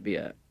I'm supposed to be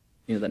at.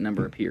 That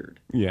number appeared.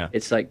 Yeah.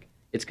 It's like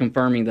it's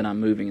confirming that I'm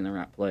moving in the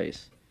right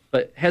place.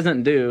 But it has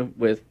nothing to do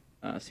with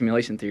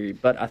simulation theory.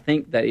 But I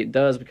think that it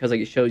does because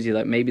it shows you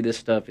that maybe this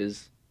stuff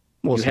is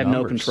you have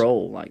no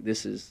control. Like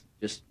this is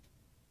just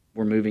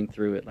we're moving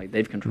through it. Like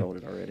they've controlled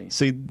it already.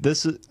 See,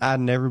 I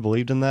never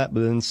believed in that,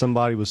 but then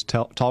somebody was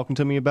talking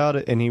to me about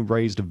it, and he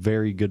raised a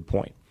very good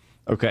point.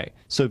 Okay,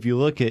 so if you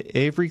look at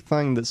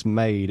everything that's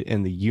made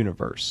in the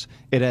universe,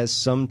 it has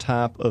some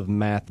type of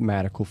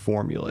mathematical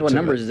formula. Well,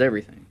 numbers is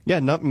everything. Yeah,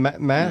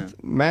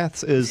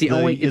 math is the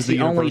only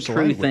universal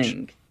true language.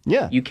 thing.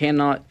 Yeah, you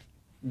cannot.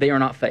 They are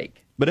not fake.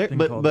 But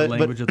the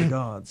language of the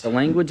gods. The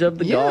language of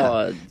the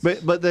gods.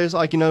 But there's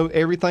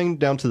everything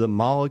down to the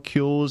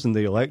molecules and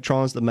the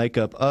electrons that make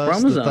up us.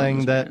 Chromosomes, the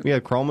thing that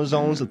man.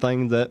 chromosomes, the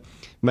thing that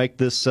make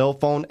this cell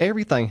phone.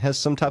 Everything has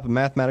some type of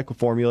mathematical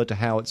formula to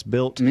how it's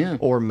built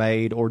or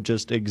made or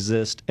just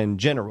exist in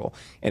general.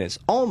 And it's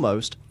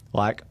almost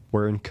like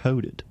we're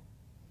encoded.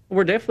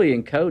 We're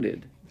definitely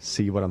encoded.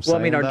 See what I'm saying?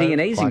 Well, I mean, our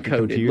DNA's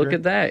encoded. Look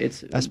at that.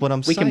 That's what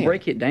I'm saying. We can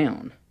break it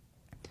down.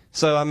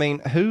 So I mean,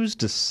 who's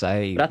to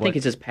say? But I think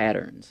it's just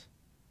patterns.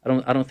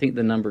 I don't think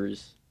the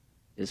numbers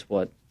is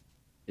what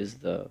is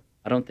the.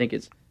 I don't think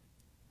it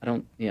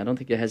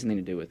has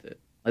anything to do with it.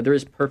 Like there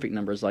is perfect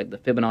numbers, like the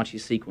Fibonacci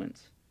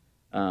sequence.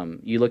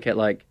 You look at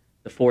like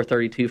the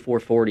 432,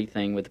 440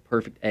 thing with the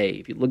perfect A.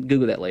 If you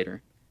Google that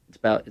later,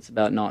 it's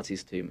about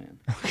Nazis too, man.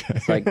 Okay.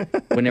 It's like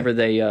whenever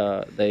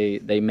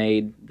they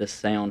made the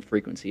sound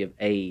frequency of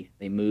A,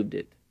 they moved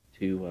it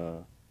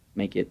to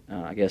make it,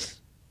 I guess,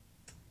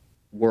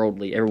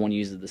 worldly. Everyone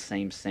uses the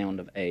same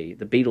sound of A.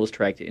 The Beatles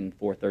tracked it in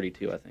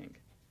 432, I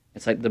think.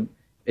 It's like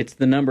it's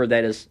the number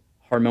that is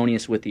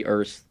harmonious with the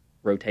Earth's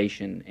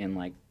rotation and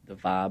like the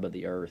vibe of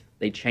the Earth.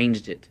 They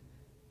changed it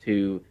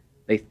to.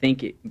 They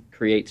think it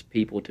creates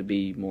people to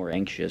be more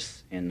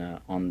anxious and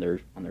on their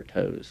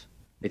toes.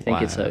 They think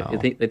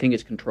they think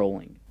it's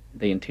controlling.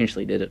 They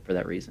intentionally did it for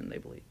that reason. They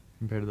believe.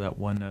 Compared to that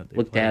one note.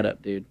 Look that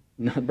up, dude.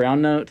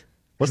 Brown note.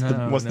 What's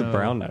the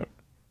brown note?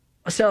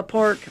 South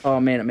Park. Oh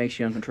man, it makes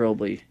you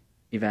uncontrollably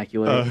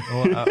evacuate.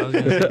 Well, I was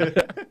gonna say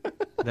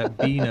that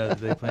B note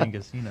they play in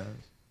casinos.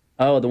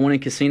 Oh, the one in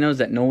casinos,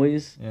 that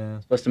noise. Yeah.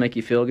 It's supposed to make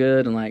you feel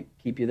good and like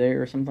keep you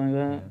there or something like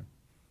that. Yeah.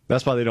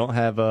 That's why they don't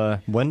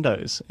have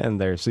windows in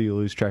there, so you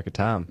lose track of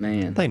time.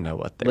 Man, they know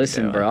what they're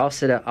Listen, doing. bro, I'll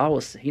sit at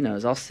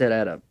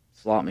a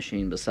slot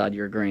machine beside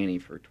your granny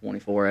for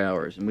 24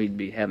 hours, and we'd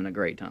be having a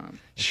great time.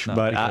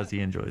 Not because he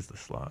enjoys the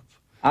slots.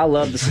 I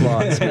love the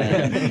slots,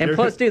 man. And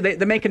plus, dude,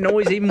 they make a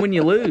noise even when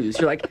you lose.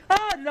 You're like,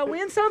 did I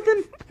win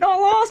something? No, I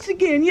lost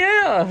again.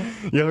 Yeah.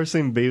 You ever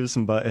seen Beavis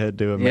and Butthead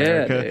do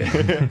America?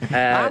 Yeah, dude.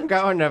 I'm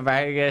going to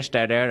Vegas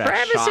to do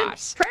the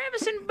shots.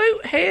 Travis and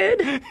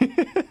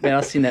Boothead. Man,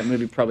 I've seen that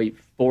movie probably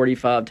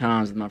 45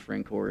 times with my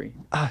friend Corey.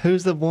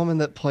 Who's the woman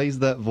that plays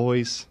that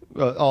voice?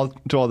 To all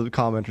the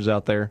commenters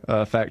out there,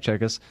 fact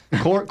check us.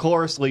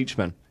 Cloris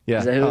Leachman. Yeah.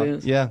 Is that who it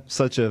is? Yeah,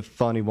 such a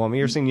funny woman.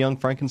 You ever seen Young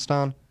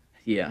Frankenstein?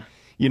 Yeah.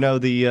 You know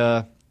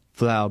the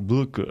Frau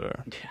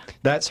Blücher. Yeah.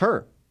 That's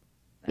her.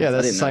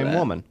 That's the same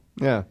woman.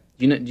 Yeah.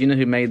 Do you know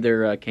who made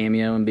their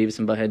cameo in Beavis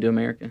and Butthead Do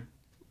America?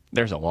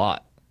 There's a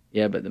lot.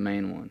 Yeah, but the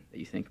main one that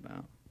you think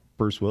about.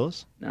 Bruce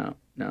Willis? No,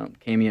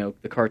 cameo,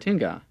 the cartoon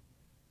guy.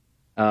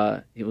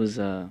 It was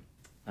Hank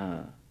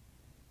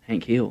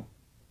Hill.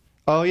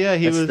 Oh yeah,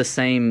 That's the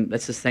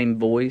same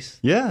voice.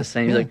 Yeah. The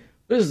same. He's like,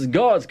 this is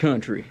God's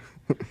country.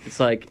 It's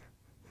like,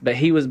 but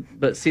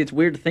see, it's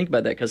weird to think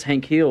about that because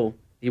Hank Hill,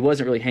 he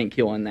wasn't really Hank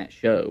Hill on that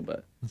show,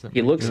 but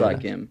he looks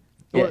like him.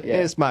 Well, yeah,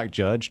 it's Mike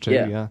Judge too.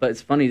 Yeah, but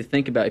it's funny to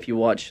think about if you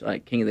watch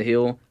like King of the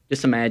Hill.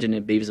 Just imagine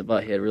if Beavis and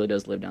Butthead really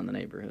does live down the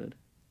neighborhood.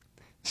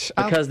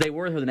 Because they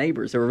were the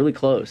neighbors. They were really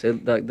close.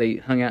 They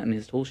hung out in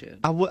his tool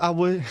shed. I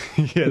would.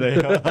 Yeah, they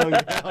hung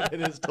out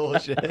in his tool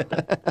shed.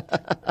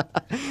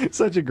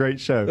 Such a great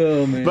show.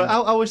 Oh, man. But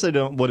I wish they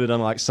would have done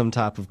like some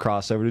type of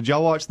crossover. Did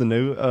y'all watch the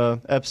new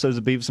episodes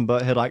of Beavis and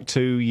Butthead like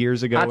 2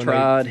 years ago? I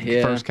tried,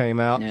 they first came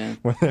out? Yeah.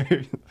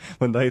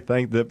 When they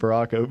think that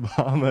Barack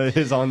Obama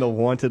is on the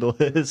wanted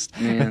list.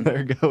 Man. And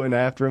they're going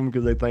after him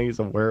because they think he's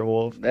a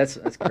werewolf. That's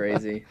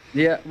crazy.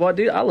 Yeah, well,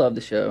 dude, I love the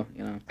show,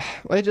 you know.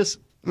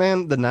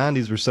 Man, the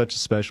 90s were such a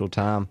special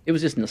time. It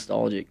was just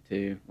nostalgic,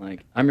 too.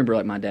 Like, I remember,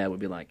 like, my dad would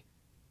be like,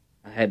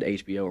 I had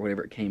HBO or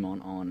whatever, it came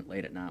on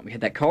late at night. We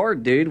had that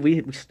card, dude.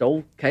 We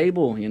stole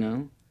cable, you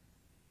know.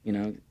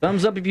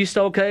 Thumbs up if you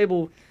stole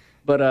cable.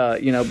 But,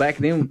 back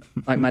then,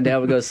 like, my dad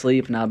would go to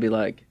sleep, and I'd be,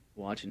 like,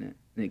 watching it.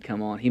 And he'd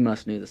come on. He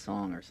must knew the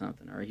song or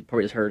something. Or he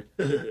probably just heard,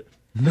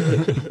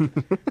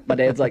 my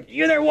dad's like,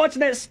 you there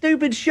watching that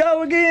stupid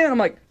show again? I'm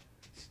like,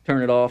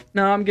 turn it off.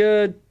 No, I'm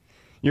good.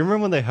 You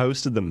remember when they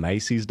hosted the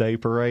Macy's Day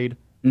Parade?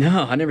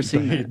 No, I never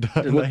seen that. Just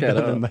look that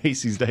the up.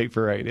 Macy's Day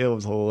Parade. It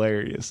was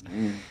hilarious.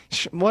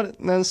 What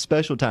then?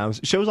 Special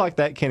times. Shows like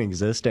that can't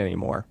exist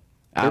anymore.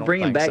 I They're don't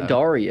bringing think back so.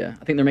 Daria.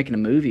 I think they're making a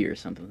movie or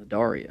something with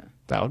Daria.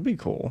 That would be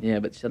cool. Yeah,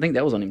 but I think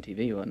that was on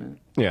MTV, wasn't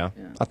it? Yeah,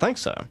 Yeah. I think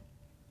so.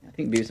 I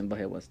think Beavis and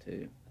Butthead was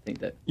too. I think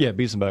that. Yeah,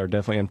 Beavis and Butthead are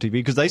definitely MTV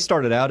because they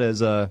started out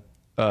as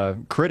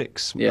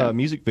critics, Yeah.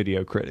 music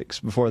video critics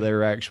before they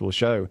were actual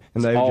show,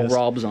 and they All just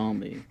Rob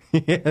Zombie.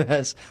 yeah,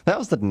 that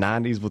was the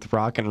 '90s with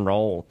rock and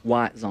roll.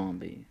 White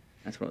Zombie.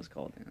 That's what it's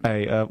called. Then.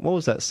 Hey, what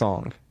was that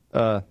song?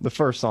 The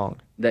first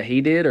song, That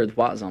he did or the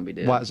White Zombie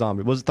did? White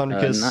Zombie. Was it Thunder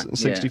Kiss Not-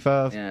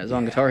 '65? Yeah, it was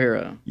on Guitar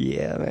Hero.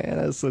 Yeah, man,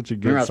 that's such a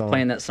good Remember, I was song.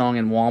 playing that song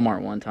in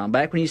Walmart one time.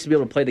 Back when you used to be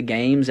able to play the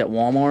games at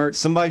Walmart.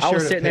 Somebody I was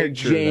shared a sitting there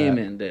picture of that.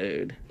 jamming,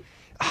 dude.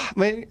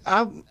 Man,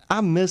 I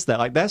miss that.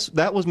 Like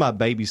that was my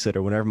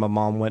babysitter. Whenever my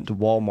mom went to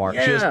Walmart,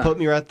 she just Yeah. put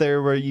me right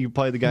there where you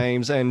play the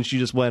games, and she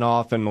just went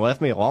off and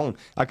left me alone.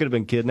 I could have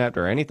been kidnapped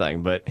or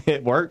anything, but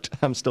it worked.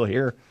 I'm still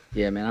here.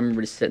 Yeah, man, I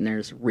remember just sitting there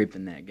just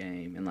ripping that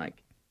game, and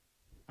like,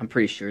 I'm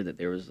pretty sure that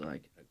there was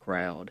like a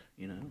crowd,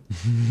 you know,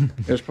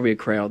 there was probably a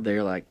crowd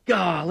there, like,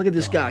 God, look at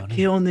this guy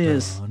killing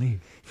this. And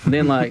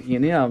then like,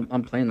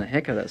 I'm playing the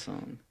heck out of that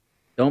song.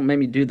 Don't make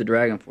me do the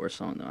Dragon Force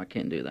song though. I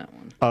can't do that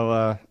one.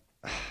 Oh,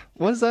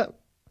 what is that?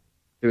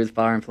 Through the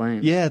Fire and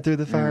Flames. Yeah, Through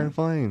the Fire and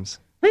Flames.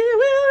 We will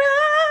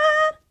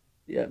ride.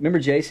 Yeah, remember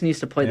Jason used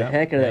to play the Yep,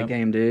 heck out of that yep.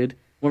 game, dude.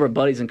 One of our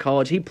buddies in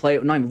college, he played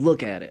it, not even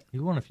look at it. He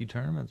won a few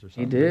tournaments or He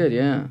something. did,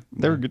 yeah.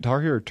 There were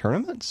Guitar Hero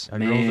tournaments. Our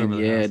girls Man, over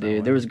the yeah, house that dude.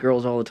 way. There was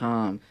girls all the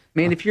time.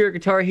 Man, if you're a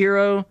Guitar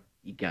Hero,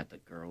 you got the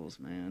girls,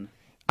 man.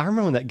 I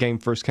remember when that game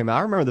first came out.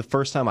 I remember the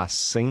first time I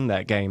seen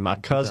that game. My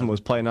cousin was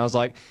playing. I was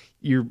like,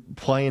 "You're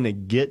playing a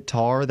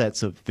guitar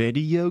that's a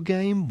video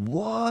game?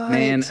 What?"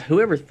 Man,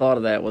 whoever thought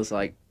of that was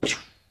like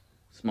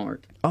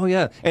smart. Oh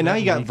yeah, and now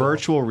you got legal.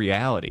 virtual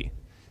reality.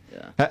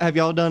 Yeah. Have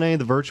y'all done any of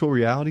the virtual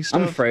reality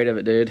stuff? I'm afraid of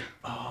it, dude.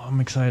 Oh, I'm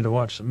excited to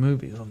watch some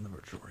movies on the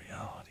virtual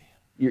reality.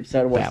 You're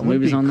excited to watch That the would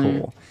movies be on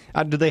cool.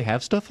 Do they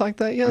have stuff like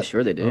that yet? there? I'm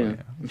sure they do. Oh, yeah.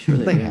 I'm sure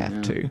They do, have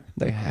yeah. to.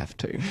 They have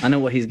to. I know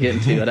what he's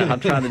getting to. I'm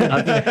trying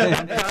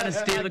to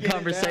steer the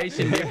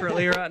conversation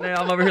differently right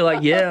now. I'm over here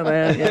like, yeah,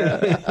 man,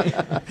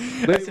 yeah.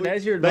 Listen,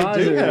 as your They do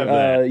advisor, have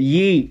that.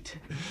 yeet.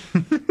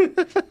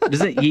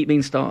 Doesn't yeet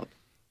mean stop?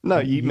 No,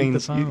 Yeet you the mean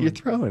phone. you're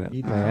throwing it,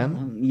 Yeet the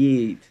man.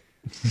 Yeet.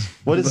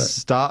 What does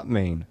stop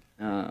mean?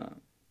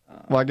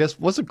 Well, I guess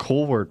what's a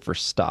cool word for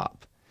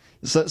stop?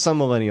 Some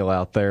millennial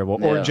out there,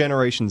 or Yeah.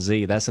 Generation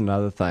Z. That's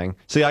another thing.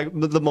 See, the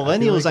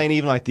millennials like ain't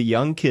even like the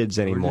young kids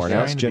anymore.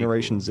 Now it's trying to be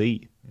Generation cool.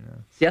 Z.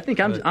 See, I think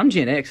I'm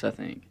Gen X, I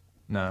think.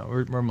 No,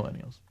 we're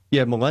millennials.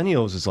 Yeah,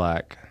 millennials is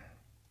like,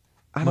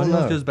 I don't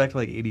Millennials know. goes back to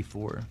like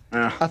 84.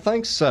 I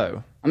think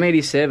so. I'm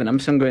 87. I'm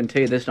just going to go ahead and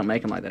tell you this, don't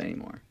make them like that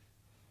anymore.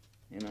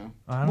 You know?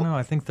 I don't know.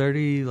 I think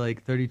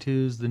 32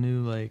 is the new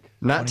like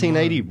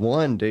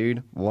 1981,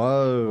 dude. 21,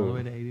 all the way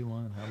Whoa. to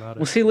 81. How about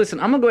Well, it? see, listen,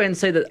 I'm going to go ahead and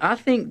say that I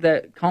think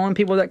that calling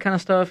people that kind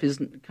of stuff is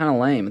kind of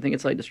lame. I think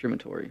it's like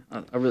discriminatory.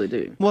 I really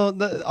do. Well,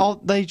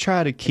 they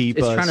try to keep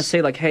It's us. trying to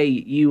say like, hey,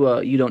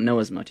 you don't know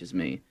as much as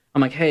me.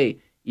 I'm like, hey,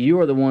 you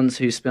are the ones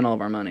who spend all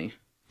of our money.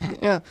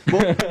 Yeah.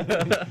 Well,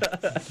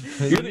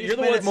 You're the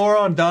one more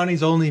on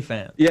Donnie's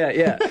OnlyFans.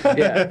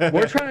 Yeah.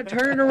 We're trying to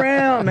turn it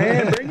around,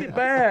 man. Bring it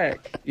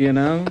back. You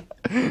know?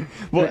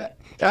 well,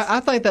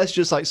 I think that's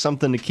just like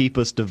something to keep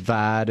us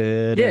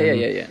divided. Yeah.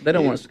 and- They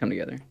don't want us to come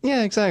together.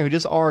 Yeah, exactly.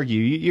 Just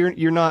argue.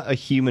 You're not a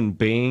human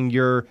being.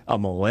 You're a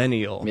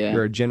millennial. Yeah.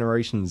 You're a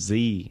Generation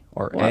Z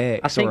or Well,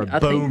 X I or think- a I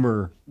think-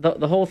 boomer.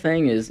 The whole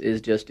thing is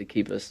just to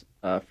keep us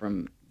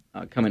from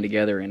coming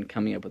together and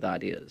coming up with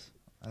ideas.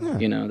 Yeah.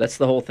 You know, that's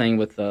the whole thing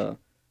with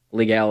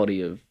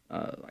legality of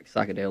like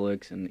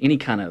psychedelics and any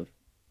kind of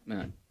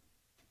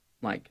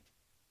like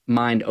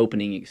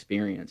mind-opening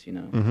experience. You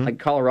know, Mm-hmm. like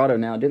Colorado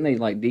now, didn't they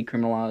like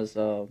decriminalize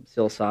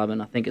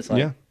psilocybin? I think it's like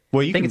Yeah.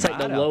 Well, you I think can it's like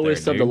buy the it out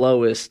lowest there, of the dude.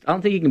 lowest. I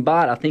don't think you can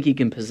buy it. I think you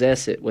can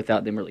possess it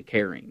without them really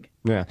caring.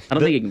 Yeah. I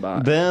don't think you can buy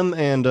it. Them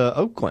and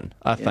Oakland,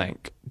 I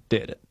think,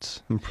 did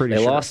it. I'm pretty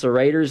They sure. lost the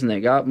Raiders and they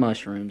got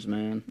mushrooms,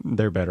 man.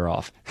 They're better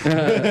off.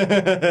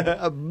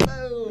 Boom!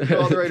 For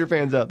all the Raider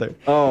fans out there.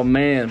 Oh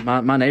man,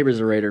 my neighbor's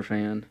a Raider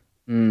fan.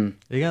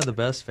 They got the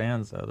best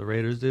fans though. The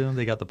Raiders do.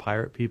 They got the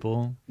pirate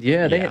people.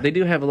 Yeah, Yeah. they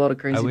do have a lot of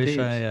crazy. I wish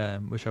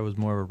peeps. wish I was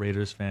more of a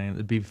Raiders fan.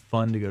 It'd be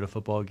fun to go to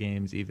football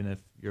games, even if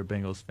you're a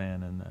Bengals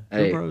fan. And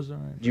Hey, Joe Burrow's all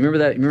right. Do you remember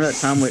that? Remember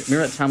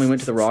that time we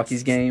went to the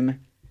Rockies game,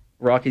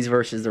 Rockies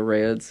versus the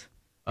Reds,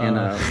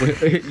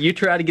 and you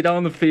tried to get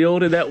on the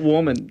field, and that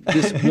woman,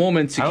 this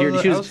woman, security,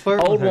 I she was was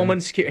flirting old with her.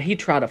 woman. He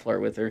tried to flirt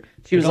with her.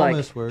 She was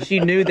almost like, worked. she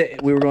knew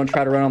that we were going to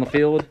try to run on the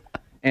field,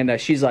 and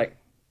she's like,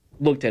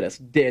 looked at us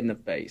dead in the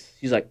face.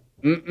 She's like,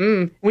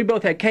 We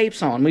both had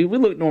capes on. We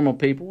looked normal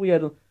people. We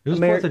had. It was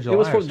 4th of July It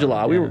was or 4th of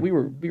July. something, We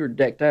yeah. were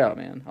decked out,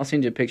 man. I'll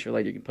send you a picture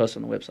later. You can post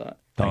it on the website.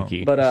 Thank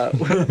you. But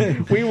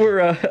we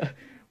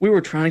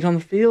were trying to get on the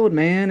field,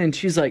 man, and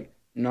she's like,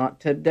 "Not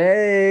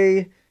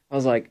today." I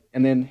was like,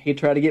 and then he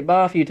tried to get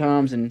by a few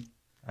times, and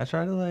I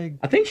try to like.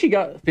 I think she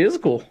got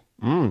physical.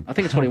 I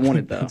think it's what he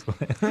wanted, though.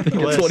 I think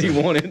it's what he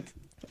wanted.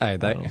 Hey, I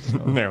don't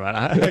know. never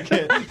mind. I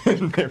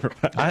can't. Never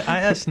mind. I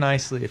asked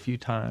nicely a few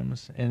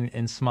times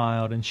and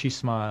smiled, and she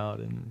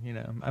smiled,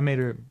 and I made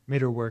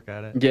her work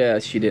at it. Yeah,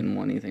 she didn't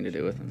want anything to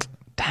do with him.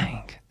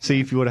 Dang. See,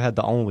 if you would have had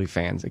the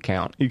OnlyFans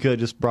account, you could have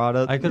just brought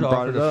I could have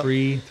offered a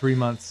free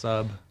 3-month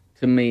sub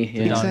To me, to yeah.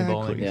 Donnie Exactly.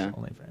 Bowling's Yeah.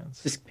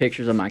 OnlyFans. Just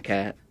pictures of my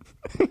cat.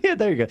 Yeah,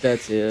 there you go.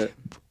 That's it.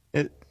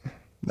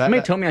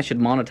 Somebody told me I should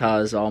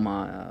monetize all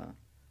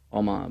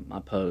my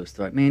posts.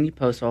 They're like, man, you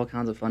post all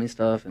kinds of funny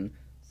stuff, and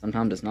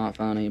sometimes it's not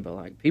funny, but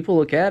like people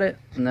look at it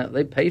and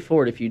they pay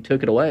for it if you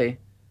took it away.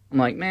 I'm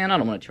like, man, I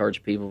don't want to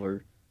charge people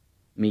for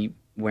me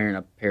wearing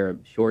a pair of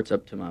shorts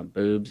up to my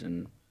boobs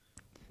and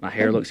my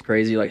hair looks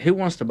crazy. Like, who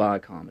wants to buy a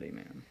comedy,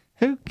 man?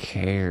 Who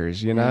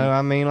cares?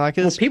 I mean, like,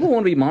 Well, it's people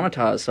want to be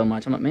monetized so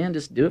much. I'm like, man,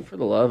 just do it for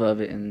the love of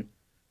it, and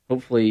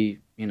hopefully,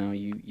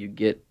 you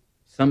get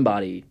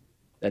somebody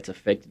that's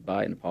affected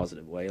by it in a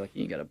positive way. Like,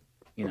 you got to,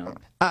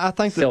 I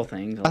think sell that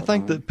things. All I the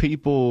think time. that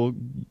people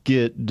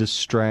get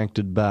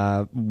distracted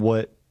by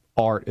what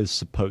art is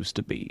supposed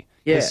to be.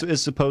 Yeah.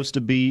 It's supposed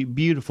to be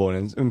beautiful,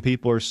 and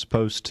people are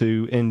supposed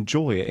to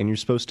enjoy it, and you're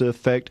supposed to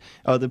affect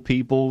other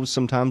people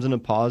sometimes in a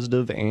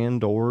positive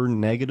and or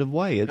negative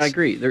way. I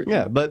agree.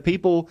 Yeah, but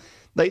people,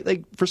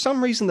 they for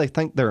some reason they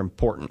think they're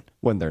important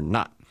when they're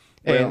not,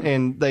 Well-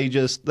 and they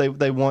just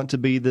they want to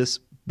be this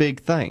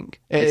big thing.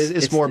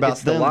 It's more about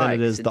it's the them than likes.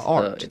 it is the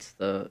art. It's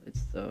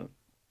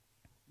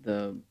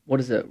the what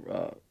is it?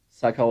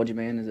 Psychology,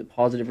 man. Is it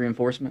positive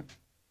reinforcement?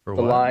 For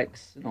The what?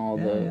 likes and all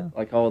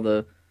all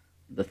the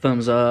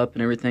thumbs up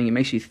and everything. It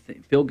makes you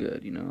feel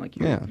good. Like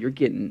you're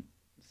getting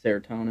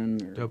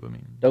serotonin or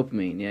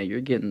Dopamine. Yeah,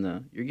 you're getting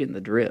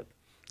the drip.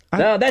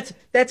 No, that's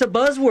a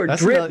buzzword.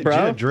 That's Drip, another-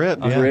 bro. Drip.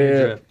 Oh, Yeah.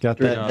 Drip. Got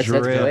Drip. that That's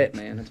drip. wet,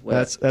 man. That's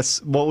wet.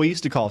 That's what we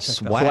used to call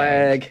swag.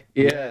 Swag.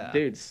 Yeah,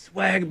 dude,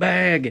 swag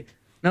bag.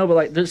 No, but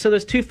like,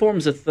 there's two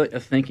forms of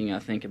thinking I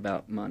think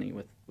about money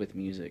with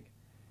music.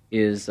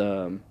 Is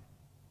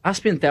I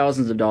spend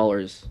thousands of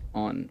dollars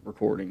on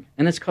recording,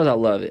 and it's because I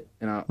love it,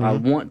 and I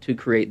want to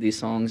create these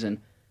songs, and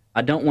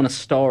I don't want to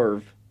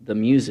starve the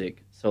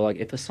music. So like,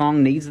 if a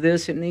song needs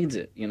this, it needs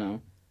it,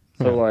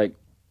 So like,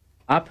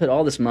 I put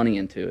all this money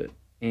into it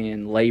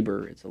and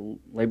labor. It's a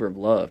labor of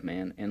love,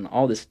 man, and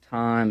all this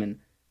time, and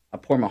I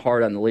pour my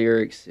heart on the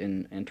lyrics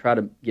and try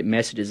to get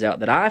messages out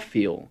that I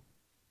feel.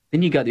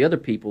 Then you got the other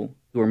people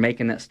who are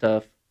making that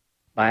stuff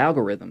by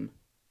algorithm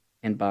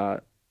and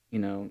by,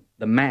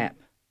 the map.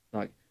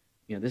 Like,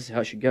 this is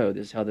how it should go.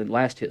 This is how the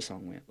last hit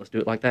song went. Let's do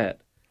it like that.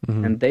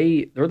 Mm-hmm. And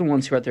they're the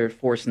ones who are out there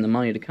forcing the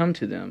money to come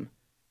to them.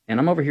 And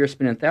I'm over here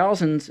spending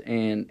thousands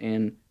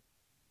and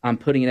I'm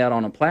putting it out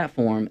on a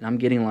platform and I'm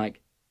getting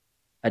like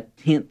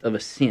 1/10 of a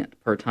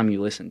cent per time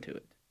you listen to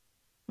it.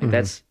 Like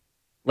that's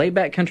Laid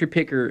Back Country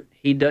Picker.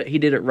 He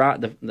did it right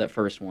that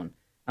first one.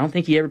 I don't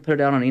think he ever put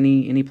it out on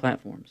any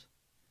platforms.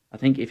 I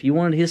think if you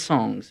wanted his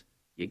songs,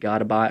 you got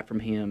to buy it from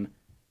him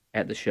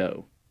at the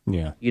show.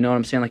 Yeah. You know what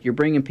I'm saying? Like, you're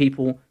bringing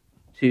people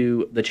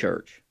to the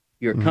church.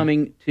 You're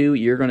coming to,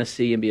 you're going to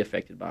see and be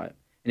affected by it.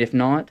 And if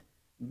not,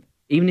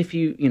 even if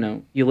you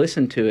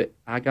listen to it,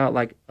 I got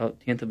like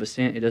 1/10 of a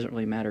cent. It doesn't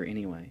really matter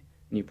anyway.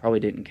 And you probably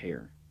didn't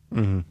care,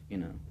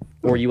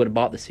 or you would have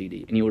bought the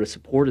CD and you would have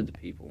supported the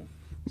people.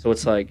 So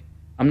it's like,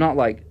 I'm not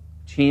like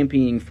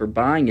championing for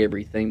buying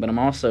everything, but I'm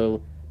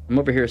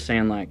over here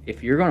saying, like,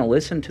 if you're going to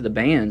listen to the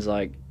bands,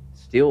 like,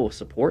 still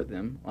support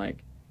them.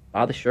 Like,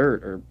 buy the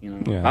shirt or,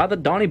 buy the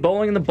Donnie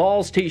Bowling and the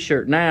Balls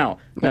t-shirt now.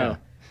 No. Yeah.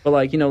 But,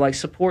 like,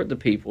 support the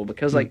people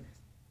because, like,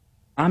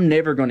 I'm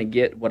never going to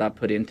get what I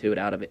put into it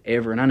out of it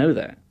ever, and I know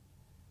that.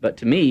 But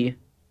to me,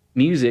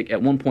 music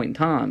at one point in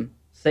time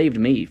saved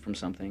me from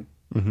something.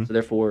 So,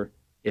 therefore,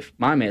 if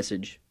my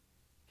message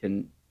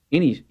can,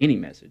 any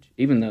message,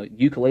 even the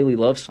ukulele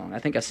love song, I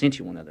think I sent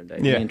you one the other day.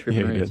 Yeah, me and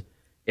Trippin' yeah, you Reds.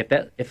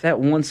 did. If that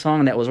one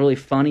song that was really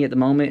funny at the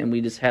moment and we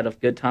just had a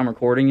good time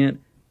recording it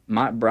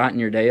might brighten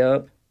your day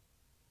up,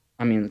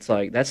 I mean, it's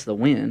like, that's the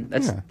win.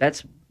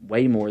 That's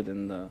way more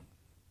than the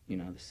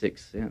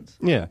 6 cents.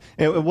 Yeah,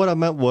 and what I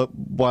meant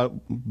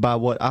by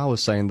what I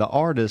was saying, the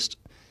artist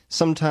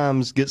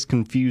sometimes gets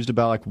confused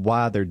about like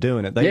why they're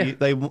doing it.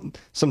 They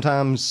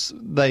sometimes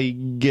they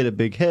get a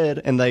big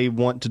head and they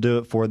want to do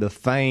it for the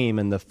fame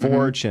and the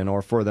fortune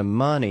or for the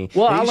money.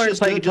 Well, And I you learned should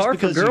to play do it just guitar for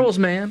because girls,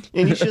 man.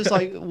 And you just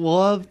like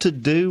love to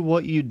do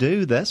what you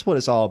do. That's what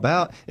it's all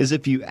about, is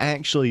if you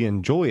actually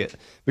enjoy it.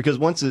 Because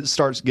once it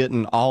starts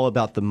getting all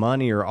about the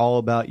money or all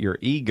about your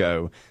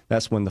ego,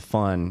 that's when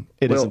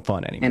it isn't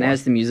fun anymore. And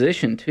as the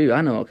musician, too,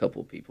 I know a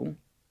couple of people,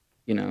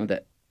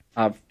 that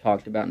I've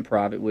talked about in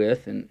private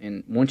with.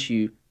 And once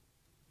you,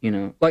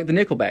 like the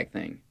Nickelback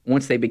thing,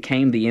 once they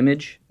became the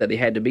image that they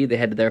had to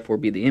therefore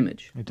be the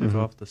image. They took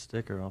off the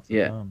sticker off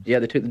the drums. Yeah,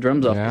 they took the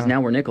drums off because Yeah.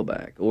 now we're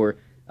Nickelback. Or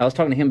I was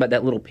talking to him about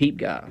that Little Peep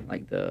guy,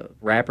 like the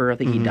rapper. I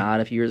think he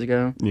died a few years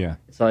ago. Yeah.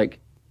 It's like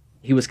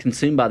he was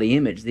consumed by the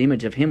image. The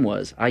image of him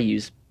was, I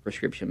use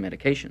prescription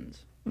medications.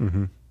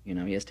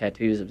 He has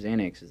tattoos of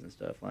Xanaxes and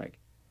stuff. Like,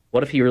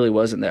 what if he really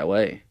wasn't that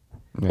way?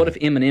 Yeah. What if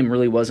Eminem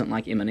really wasn't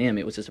like Eminem?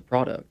 It was just a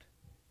product.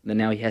 And then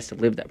now he has to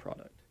live that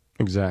product.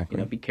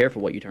 Exactly. Be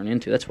careful what you turn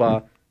into. That's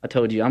why I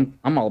told you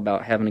I'm all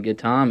about having a good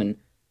time and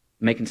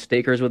making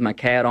stickers with my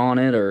cat on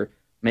it, or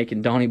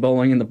making Donnie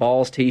Bowling in the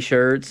Balls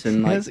T-shirts,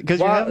 and like,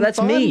 that's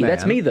fun, me. man.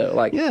 That's me though.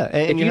 Like, yeah,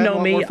 and if you know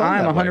me,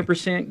 I'm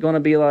 100% going to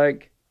be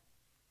like,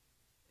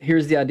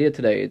 here's the idea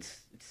today.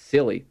 It's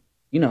silly.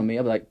 You know me.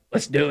 I'll be like,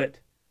 let's do it.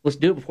 Let's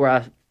do it before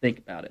I think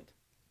about it.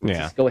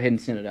 Just go ahead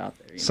and send it out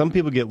there. Some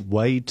people get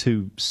way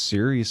too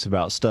serious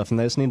about stuff, and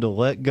they just need to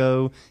let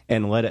go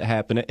and let it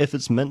happen. If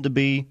it's meant to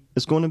be,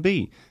 it's going to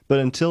be. But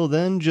until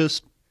then,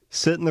 just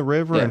sit in the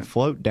river and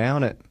float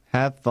down it.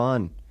 Have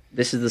fun.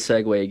 This is the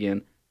segue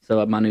again.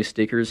 So my new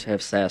stickers have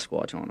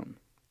Sasquatch on them.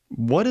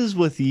 What is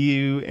with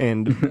you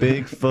and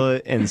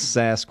Bigfoot and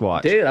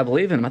Sasquatch? Dude, I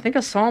believe in them. I think I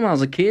saw them when I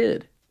was a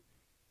kid.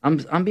 I'm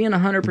being 100%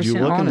 honest. Did you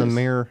look in the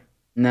mirror?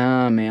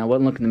 Nah, man, I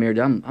wasn't looking in the mirror.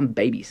 Dude, I'm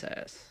baby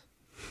Sass.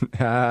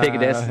 Pig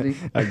of Destiny.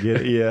 I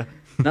get it, yeah.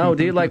 No,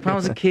 dude, like when I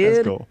was a kid,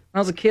 That's cool. when I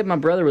was a kid, my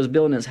brother was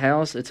building his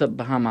house. It's up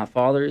behind my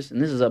father's,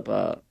 and this is up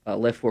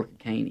Left Fork of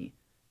Caney.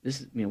 This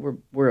is,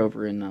 we're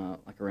over in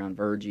like around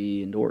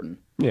Virgie and Dorton.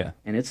 Yeah.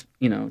 And it's,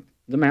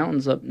 the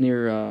mountains up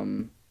near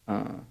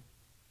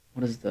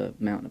what is the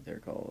mountain up there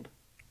called?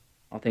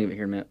 I'll think of it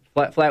here in a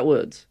minute. Flat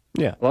Woods.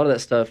 Yeah. A lot of that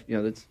stuff,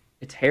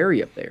 it's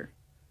hairy up there.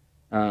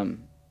 No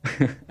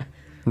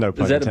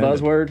pun Is that a intended.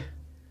 buzzword?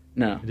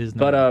 No. It is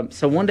not. But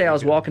so one day I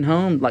was walking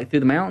home like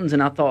through the mountains,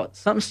 and I thought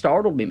something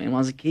startled me, man. When I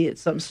was a kid,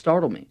 something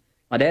startled me.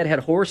 My dad had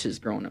horses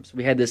growing up, so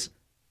we had this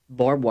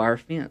barbed wire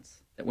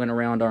fence that went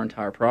around our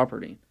entire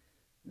property.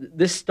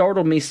 This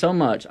startled me so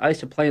much. I used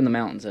to play in the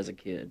mountains as a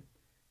kid.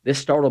 This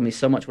startled me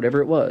so much.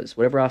 Whatever it was,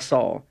 whatever I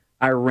saw,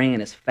 I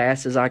ran as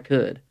fast as I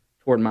could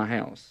toward my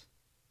house.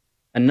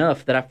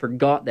 Enough that I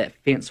forgot that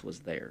fence was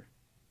there.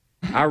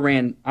 I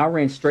ran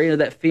straight into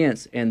that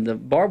fence, and the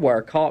barbed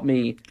wire caught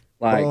me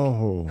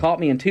caught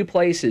me in two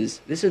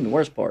places. This isn't the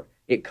worst part.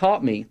 It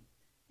caught me,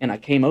 and I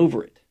came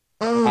over it.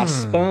 I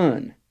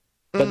spun.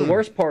 But the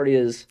worst part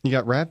is You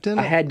got wrapped in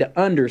I it? had to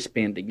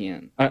underspin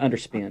again.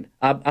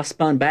 I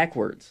spun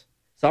backwards.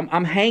 So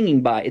I'm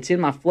hanging by it. It's in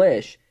my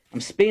flesh.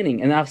 I'm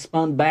spinning, and I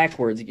spun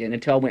backwards again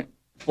until I went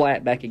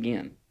flat back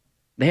again.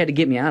 They had to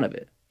get me out of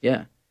it.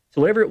 Yeah.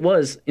 So whatever it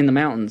was in the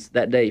mountains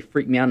that day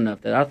freaked me out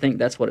enough that I think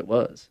that's what it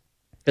was.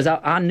 Because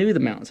I knew the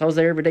mountains. I was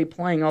there every day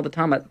playing all the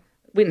time.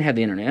 We didn't have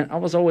the internet. I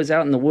was always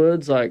out in the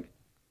woods, like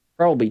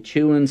probably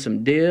chewing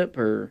some dip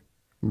or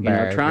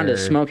trying to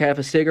smoke half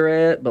a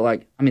cigarette.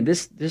 But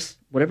this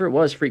whatever it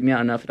was freaked me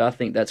out enough that I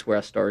think that's where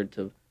I started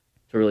to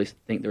really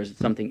think there was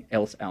something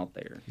else out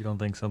there. You don't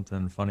think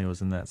something funny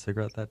was in that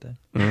cigarette that day?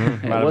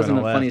 It wasn't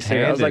a funny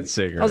cigarette.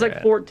 I was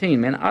like 14,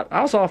 man.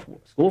 I was off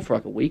school for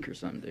like a week or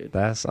something, dude.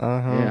 That's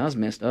Yeah, I was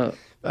messed up.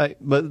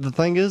 But the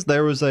thing is,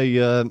 there was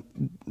a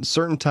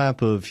certain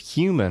type of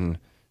human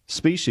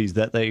species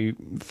that they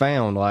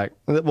found,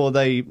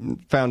 they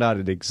found out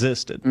it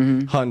existed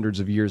hundreds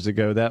of years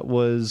ago. That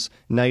was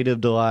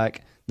native to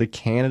like the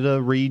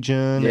Canada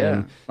region.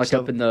 Yeah, and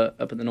up in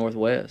the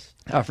Northwest.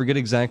 I forget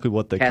exactly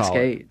what they call it.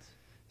 Cascades.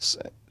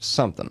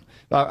 Something.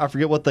 I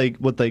forget what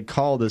they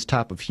call this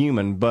type of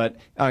human, but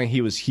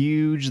he was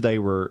huge. They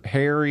were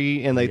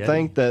hairy, and they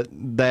think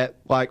that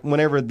like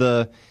whenever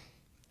the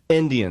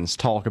Indians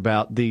talk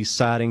about these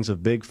sightings of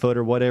Bigfoot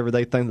or whatever,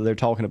 they think that they're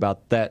talking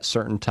about that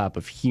certain type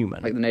of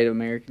human, like the Native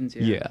Americans.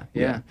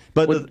 Yeah.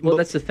 But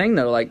that's the thing,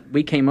 though. Like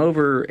we came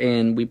over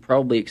and we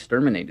probably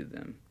exterminated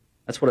them.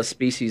 That's what a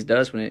species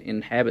does when it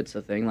inhabits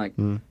a thing. Like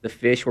the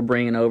fish we're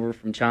bringing over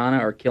from China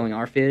are killing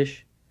our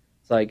fish.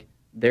 It's like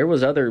there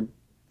was other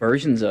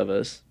versions of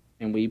us,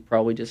 and we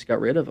probably just got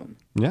rid of them.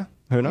 Yeah,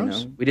 who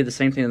knows? We did the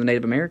same thing to the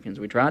Native Americans.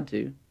 We tried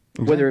to,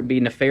 whether it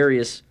be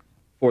nefarious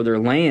for their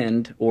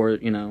land or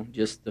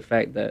just the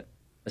fact that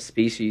a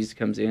species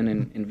comes in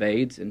and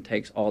invades and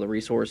takes all the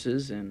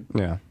resources and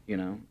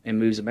and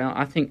moves them out.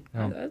 I think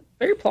that's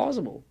very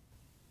plausible.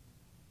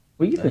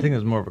 What do you think? I think it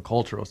was more of a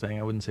cultural thing.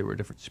 I wouldn't say we're a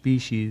different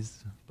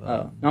species.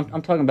 But,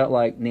 I'm talking about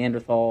like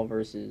Neanderthal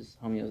versus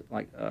Homo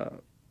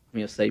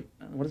sapiens.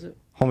 What is it?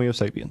 Homo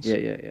sapiens.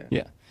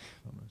 Yeah.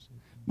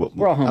 Well,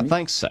 We're all homies. I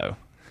think so.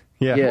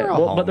 Yeah. Yeah. We're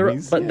all But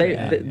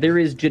homies. there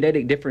is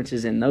genetic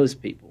diffenenes in those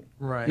people.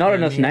 right. Not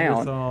and enough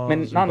now. I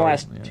mean, not in the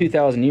last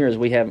 2,000 years.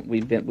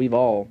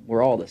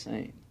 We're all the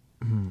same.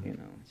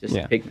 It's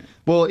just pigment.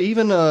 Well,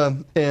 even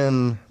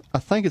in I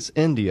think it's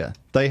India,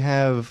 they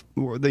have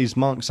these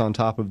monks on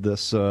top of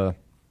this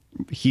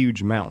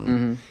huge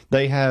mountain.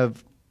 They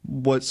have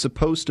what's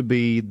supposed to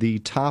be the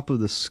top of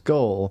the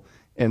skull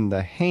and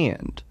the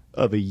hand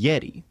of a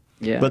yeti.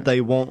 Yeah, but they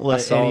won't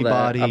let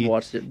anybody. I've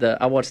watched it.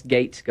 I watched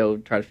Gates go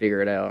try to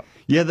figure it out.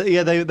 Yeah,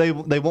 they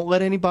won't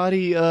let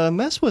anybody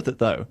mess with it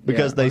though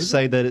because they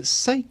say that it's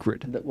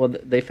sacred. Well,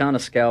 they found a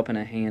scalp and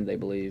a hand. They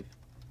believe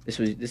this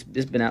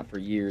been out for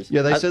years.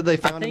 Yeah, they said they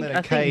found him in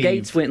a cave. I think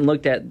Gates went and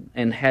looked at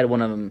and had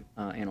one of them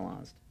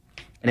analyzed,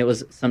 and it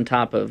was some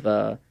type of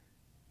a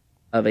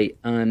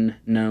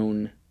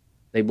unknown.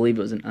 They believe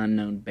it was an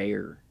unknown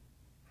bear.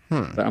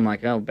 But I'm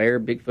like, oh,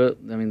 bear,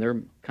 Bigfoot. I mean,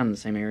 they're kind of the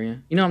same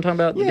area. You know what I'm talking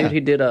about? The dude who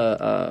did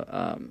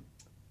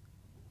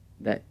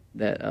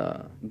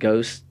that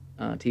Ghost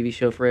TV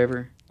show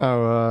forever.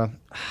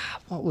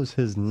 What was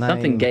his name?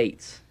 Something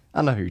Gates.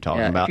 I know who you're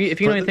talking Yeah. about.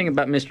 If you know anything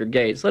about Mr.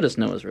 Gates, let us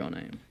know his real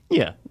name.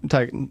 Yeah,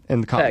 tag in the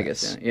Tag comments.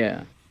 us in it.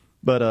 Yeah.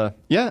 But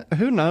yeah,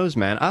 who knows,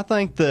 man? I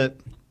think that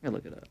Yeah,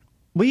 look it up.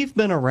 we've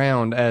been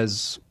around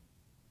as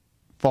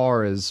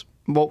far as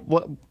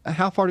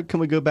how far can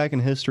we go back in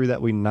history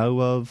that we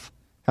know of?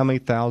 How many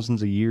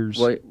thousands of years?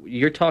 Well,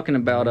 you're talking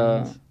about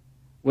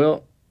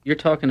you're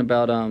talking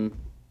about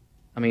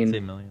I mean, Say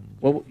millions.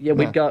 well, yeah,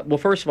 we've got. Well,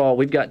 first of all,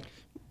 we've got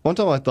One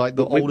time I thought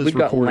the oldest we've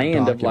got recorded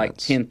land of like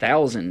documents.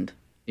 10,000.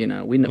 You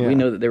know, we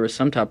know that there was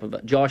some type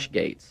of Josh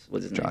Gates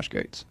was his name. Josh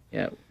Gates.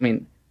 Yeah, I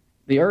mean,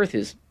 the Earth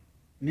is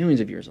millions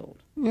of years old.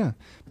 Yeah,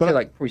 I'd say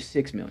like probably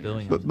 6 million.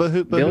 Billions.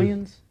 but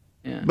Billions.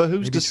 Yeah. But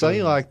who's Maybe to say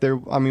trillions. like there?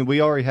 I mean,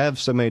 we already have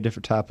so many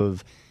different type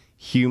of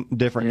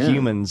different Yeah.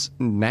 humans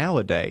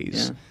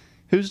nowadays. Yeah.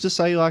 Who's to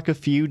say like a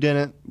few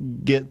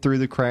didn't get through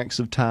the cracks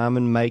of time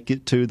and make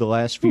it to the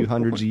last few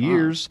hundreds of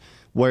years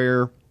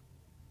where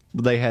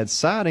they had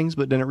sightings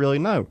but didn't really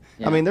know?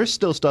 Yeah. I mean, there's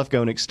still stuff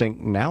going extinct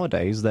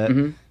nowadays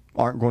that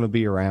aren't going to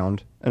be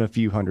around in a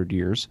few hundred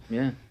years.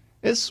 Yeah.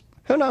 It's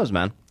who knows,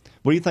 man.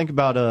 What do you think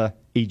about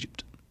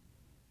Egypt?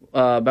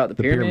 About the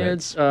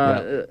pyramids.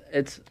 pyramids.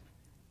 It's.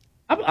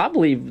 I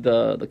believe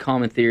the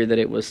common theory that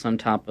it was some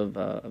type of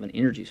an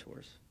energy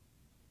source.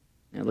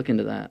 Yeah, look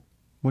into that.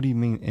 What do you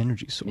mean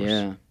energy source?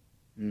 Yeah.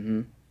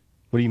 Mm-hmm.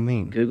 What do you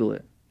mean? Google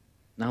it.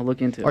 Now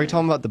look into it. Are you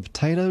talking about the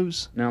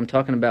potatoes? No, I'm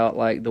talking about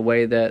like the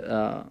way that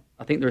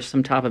I think there's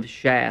some type of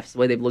shafts. The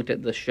way they've looked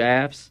at the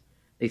shafts,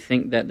 they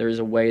think that there's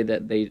a way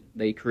that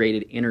they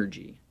created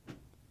energy.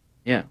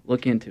 Yeah,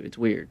 look into it. It's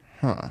weird.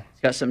 Huh.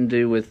 It's got something to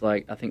do with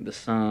like I think the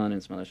sun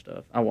and some other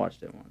stuff. I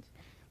watched it once.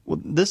 Well,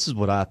 this is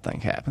what I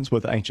think happens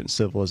with ancient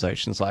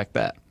civilizations like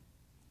that.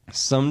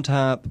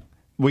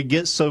 We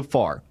get so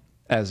far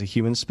as a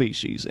human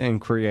species and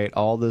create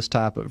all this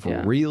type of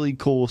Yeah. really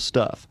cool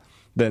stuff.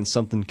 Then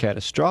something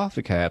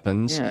catastrophic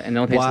happens. Yeah, and the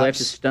only thing that's left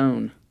is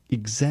stone.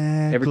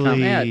 Exactly. Every time.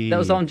 Yeah, that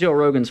was on Joe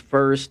Rogan's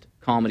first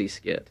comedy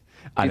skit.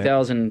 I know.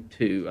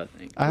 2002, I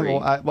think. Three.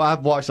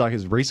 I've watched like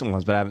his recent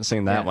ones, but I haven't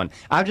seen that Yeah. one.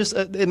 I just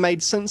it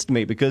made sense to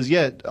me because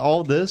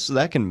all this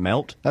that can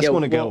melt. That's Yeah,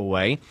 going to go well,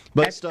 away.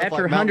 But stuff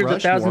After like Mount hundreds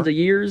of thousands Rushmore- of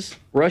years,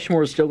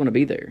 Rushmore is still going to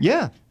be there.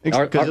 yeah,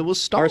 because it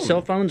was stone. Our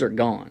cell phones are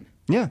gone.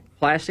 Yeah.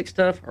 Plastic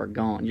stuff are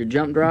gone. Your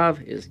jump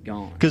drive is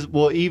gone. Because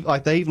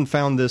like they even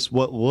found this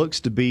what looks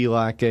to be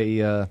like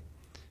a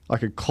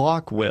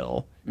clock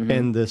wheel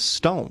in this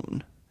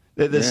stone.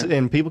 This Yeah.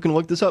 and people can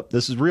look this up.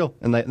 This is real,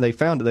 and they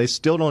found it. They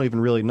still don't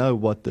even really know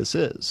what this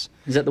is.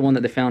 Is that the one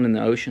that they found in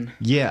the ocean?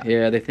 Yeah.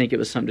 Yeah, they think it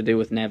was something to do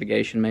with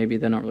navigation. Maybe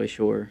they're not really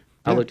sure.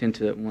 I Yeah. looked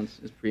into it once.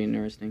 It's pretty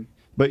interesting.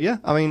 But yeah,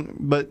 I mean,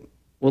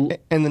 Well,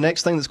 and the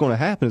next thing that's going to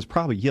happen is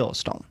probably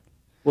Yellowstone.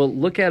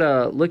 look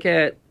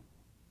at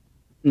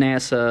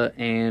NASA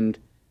and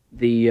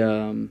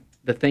the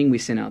thing we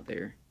sent out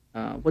there.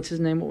 What's his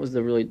name? What was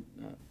the really?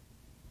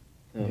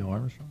 Neil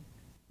Armstrong?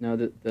 No,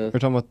 the We're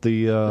talking about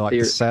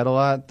the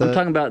satellite. I'm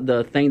talking about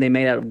the thing they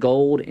made out of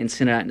gold and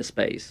sent it out into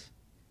space.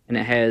 And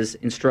it has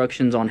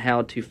instructions on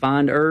how to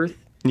find Earth.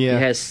 Yeah. It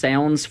has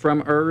sounds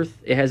from Earth.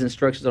 It has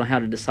instructions on how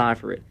to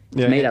decipher it.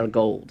 It's Yeah. made out of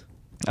gold.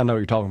 I know what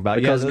you're talking about.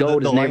 Because yeah,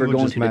 gold is never language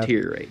going is to math.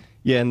 deteriorate.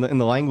 Yeah, and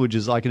the language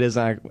is like it is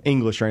like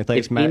English or anything.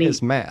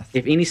 It's math.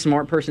 If any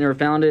smart person ever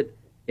found it,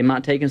 it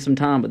might take them some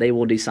time, but they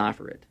will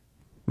decipher it.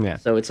 Yeah.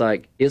 So it's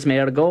like, it's made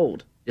out of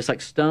gold. It's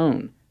like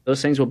stone.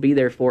 Those things will be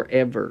there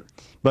forever.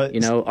 But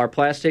Our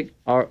plastic,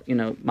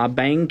 my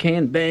bang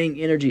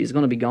energy is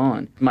going to be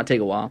gone. It might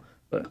take a while,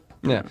 but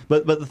yeah,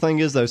 but the thing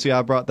is though, see,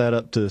 I brought that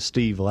up to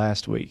Steve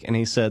last week, and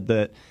he said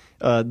that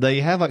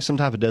they have like some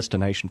type of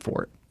destination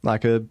for it,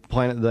 like a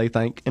planet that they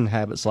think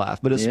inhabits life,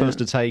 but it's Yeah. supposed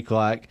to take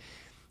like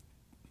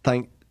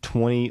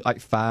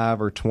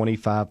 5 or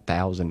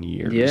 25,000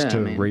 years Yeah, to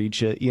man.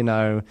 reach it.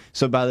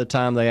 So by the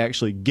time they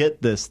actually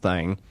get this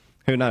thing,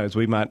 who knows?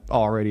 We might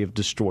already have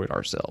destroyed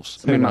ourselves.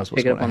 somebody Who might knows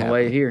pick it up on gonna the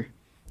way happen. here.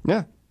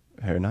 Yeah,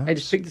 who knows? Hey,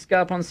 just pick this guy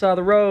up on the side of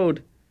the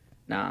road.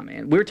 Nah,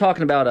 man. We were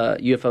talking about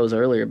UFOs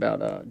earlier,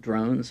 about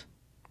drones.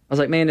 I was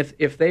like, man,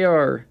 if they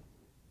are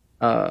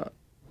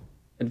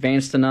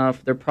advanced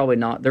enough, they're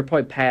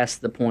probably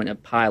past the point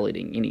of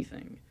piloting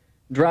anything.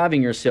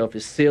 Driving yourself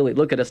is silly.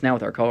 Look at us now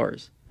with our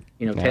cars.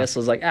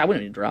 Tesla's like, we don't need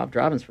to drive.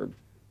 Driving's for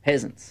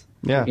peasants.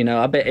 Yeah.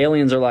 I bet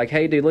aliens are like,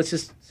 hey, dude, let's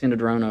just send a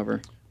drone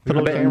over. Put a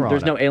I bet camera on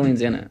there's it. no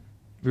aliens in it.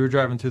 We were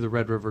driving through the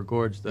Red River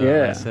Gorge, though.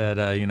 Yeah. I said,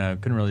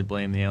 couldn't really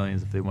blame the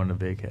aliens if they wanted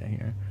to vacate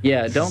here.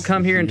 Yeah, don't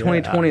come here in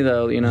 2020,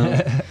 though,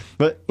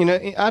 But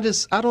I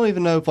don't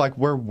even know if like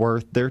we're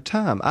worth their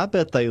time. I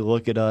bet they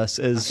look at us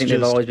as I think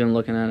they've always been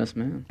looking at us,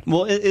 man.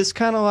 well. It's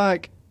kind of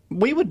like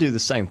we would do the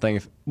same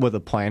thing with a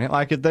planet.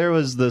 Like if there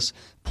was this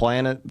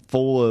planet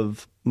full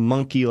of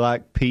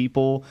monkey-like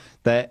people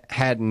that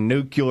had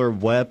nuclear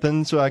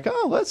weapons, we're like,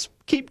 oh, let's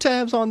keep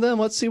tabs on them.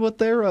 Let's see what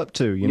they're up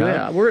to.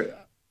 Yeah,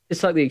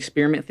 it's like the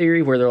experiment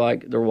theory where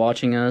they're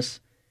watching us,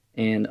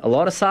 and a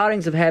lot of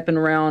sightings have happened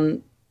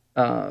around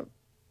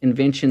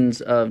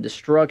inventions of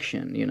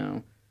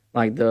destruction.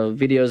 Like the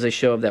videos they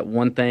show of that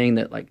one thing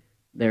that like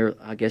they're,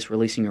 I guess,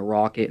 releasing a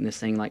rocket and this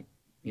thing like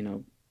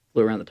flew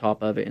around the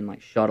top of it and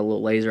like shot a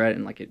little laser at it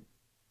and like it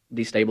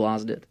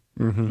destabilized it.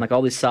 Mm-hmm. Like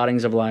all these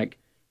sightings of like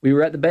we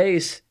were at the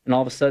base and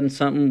all of a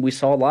sudden we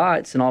saw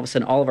lights and all of a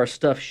sudden all of our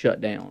stuff shut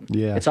down.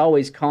 Yeah. It's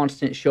always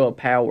constant show of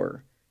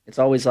power. It's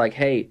always like,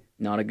 hey,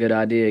 not a good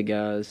idea,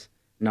 guys.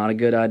 Not a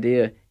good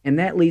idea. And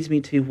that leads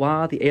me to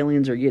why the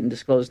aliens are getting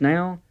disclosed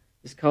now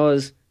is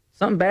because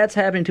something bad's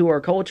happening to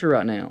our culture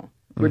right now.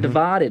 We're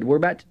divided. We're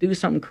about to do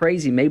something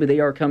crazy. Maybe they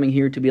are coming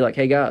here to be like,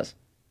 hey, guys,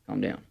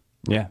 calm down.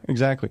 Yeah,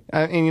 exactly.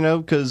 And,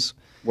 because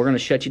we're going to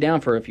shut you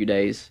down for a few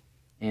days,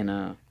 and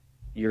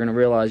you're going to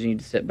realize you need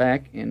to sit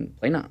back and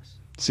play nice.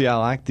 See, I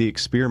like the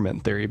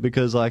experiment theory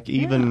because, like,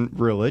 even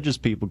religious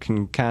people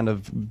can kind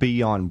of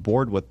be on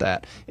board with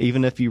that.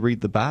 Even if you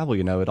read the Bible,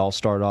 it all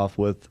started off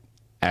with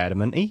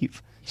Adam and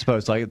Eve.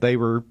 Suppose like they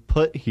were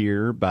put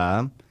here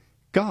by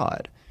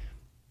God.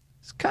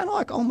 It's kind of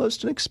like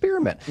almost an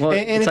experiment. Well,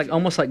 and it's like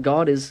almost like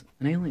God is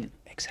an alien.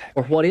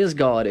 Exactly. Or what is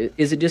God?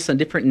 Is it just a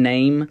different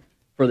name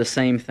for the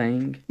same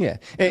thing? Yeah.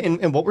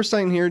 And what we're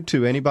saying here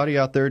to anybody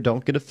out there,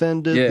 don't get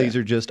offended. Yeah. These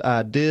are just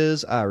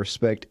ideas. I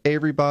respect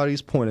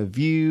everybody's point of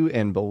view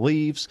and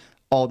beliefs,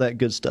 all that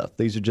good stuff.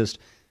 These are just,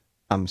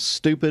 I'm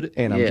stupid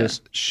and I'm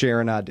just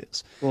sharing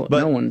ideas. Well,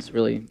 no one's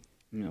really,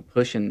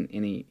 pushing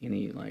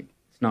any like,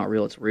 it's not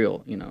real, it's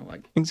real,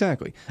 like.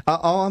 Exactly.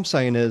 All I'm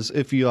saying is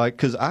if you like,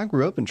 because I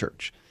grew up in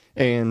church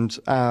and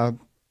I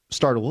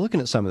started looking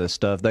at some of this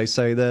stuff, they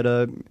say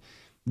that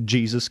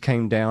Jesus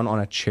came down on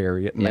a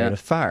chariot made of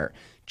fire.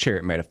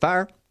 Chariot made of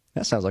fire,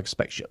 that sounds like a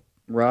spaceship.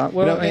 Right.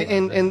 Well,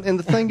 and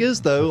the thing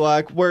is, though,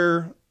 like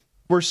we're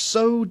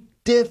so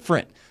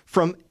different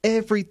from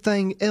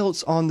everything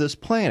else on this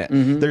planet.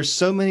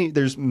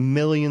 There's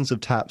millions of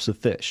types of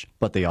fish,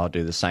 but they all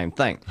do the same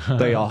thing.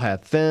 They all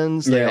have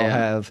fins. They all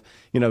have,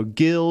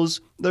 gills.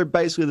 They're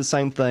basically the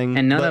same thing.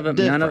 And none of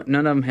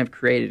them have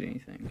created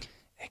anything.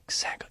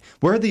 Exactly.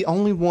 We're the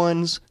only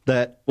ones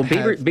that. Well,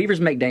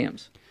 beavers make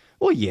dams.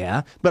 Well,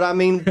 yeah, but I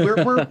mean,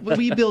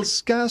 we build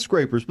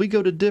skyscrapers. We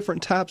go to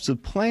different types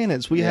of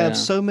planets. We have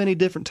so many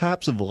different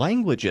types of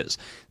languages.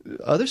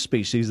 Other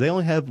species, they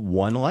only have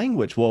one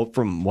language. Well,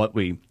 from what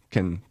we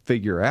can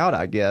figure out,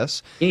 I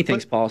guess.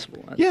 Anything's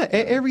possible.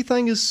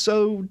 Everything is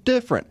so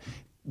different.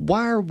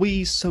 Why are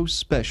we so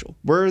special?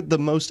 We're the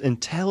most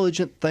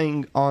intelligent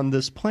thing on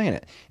this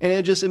planet.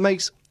 And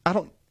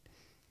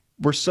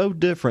we're so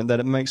different that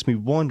it makes me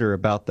wonder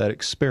about that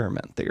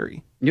experiment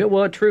theory. Yeah,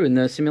 well, true. In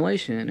the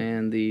simulation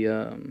and the...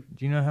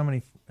 Do you know how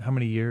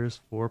many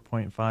years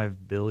 4.5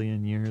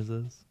 billion years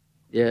is?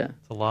 Yeah.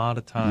 It's a lot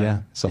of time.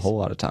 Yeah, it's a whole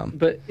lot of time.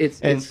 But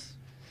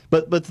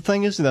But the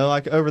thing is,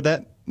 like over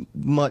that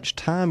much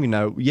time,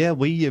 we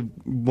have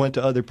went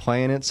to other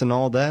planets and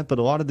all that, but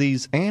a lot of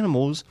these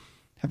animals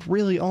have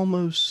really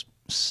almost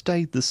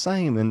stayed the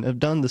same and have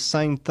done the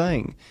same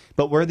thing.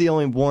 But we're the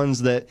only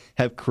ones that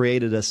have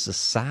created a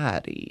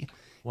society.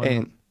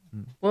 Well,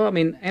 I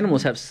mean,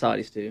 animals have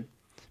societies too.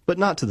 But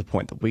not to the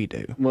point that we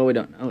do. Well, we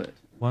don't know it.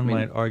 One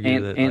might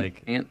argue that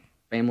ant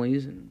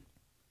families and...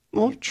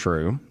 Well,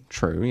 true.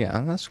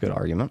 Yeah, that's a good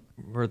argument.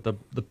 We're at the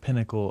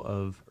pinnacle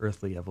of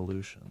earthly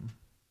evolution,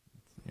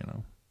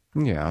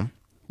 Yeah,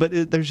 but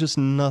there's just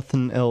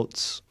nothing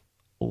else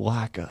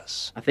like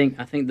us. I think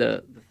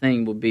the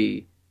thing would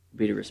be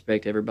to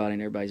respect everybody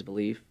and everybody's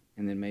belief,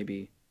 and then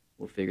maybe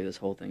we'll figure this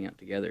whole thing out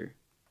together.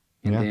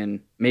 And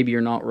then maybe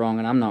you're not wrong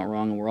and I'm not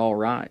wrong and we're all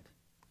right.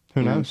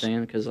 Who knows? What I'm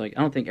saying? Because I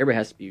don't think everybody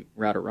has to be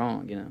right or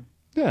wrong.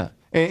 Yeah,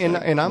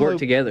 and I'm work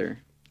together.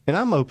 And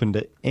I'm open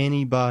to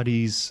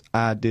anybody's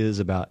ideas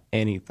about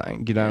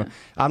anything.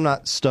 I'm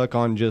not stuck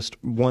on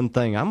just one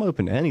thing. I'm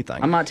open to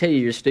anything. I might tell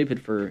you're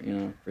stupid for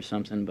for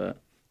something, but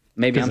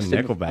maybe I'm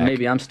stupid. Nickelback.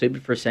 Maybe I'm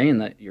stupid for saying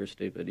that you're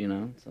stupid.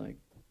 It's like,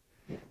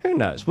 who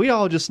knows? We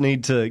all just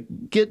need to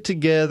get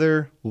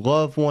together,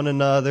 love one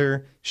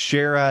another,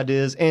 share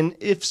ideas, and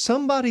if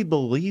somebody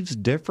believes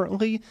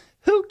differently,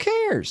 who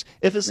cares?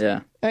 If it's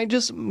hey,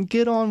 just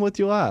get on with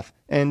your life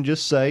and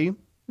just say,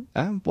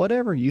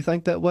 whatever, you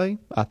think that way,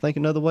 I think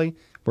another way,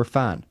 we're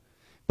fine.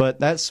 But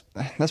that's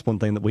one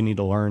thing that we need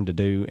to learn to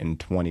do in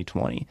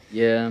 2020.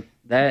 Yeah,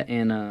 that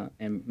and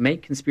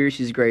make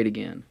conspiracies great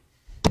again.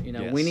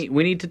 Yes.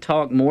 we need to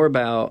talk more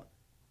about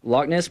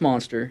Loch Ness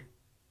Monster,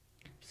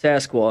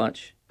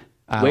 Sasquatch,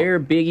 where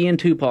Biggie and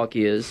Tupac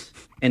is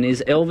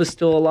Is Elvis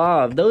still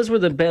alive? Those were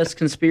the best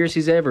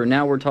conspiracies ever.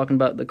 Now we're talking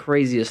about the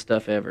craziest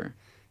stuff ever.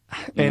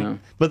 And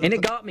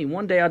it got me.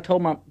 One day I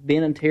told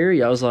Ben and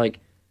Terry, I was down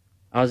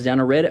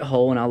a Reddit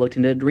hole and I looked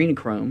into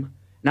adrenochrome.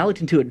 And I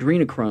looked into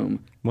adrenochrome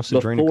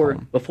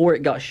before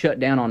it got shut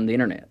down on the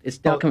internet.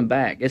 It's now coming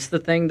back. It's the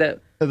thing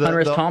that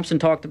Hunter S. Thompson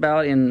talked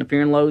about in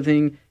Fear and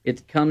Loathing.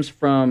 It comes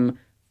from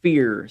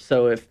fear.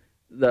 So if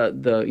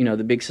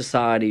the big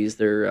societies,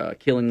 they're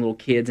killing little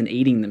kids and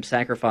eating them,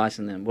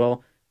 sacrificing them.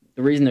 Well,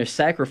 the reason they're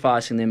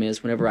sacrificing them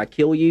is whenever I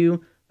kill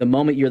you, the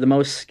moment you're the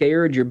most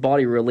scared, your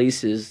body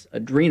releases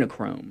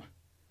adrenochrome,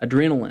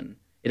 adrenaline.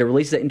 It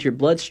releases that into your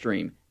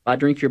bloodstream. If I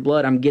drink your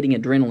blood, I'm getting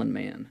adrenaline,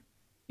 man.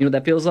 You know what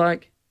that feels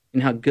like?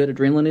 You know how good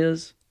adrenaline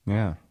is?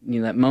 Yeah.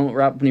 That moment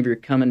right whenever you're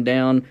coming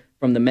down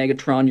from the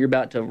Megatron, you're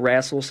about to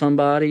wrestle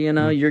somebody. You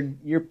know,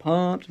 you're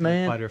pumped,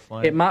 man. Fight or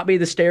flight. It might be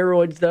the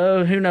steroids,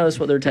 though. Who knows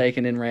what they're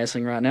taking in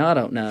wrestling right now? I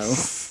don't know.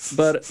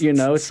 But you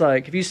know, it's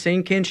like, have you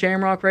seen Ken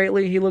Shamrock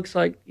lately? He looks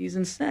like he's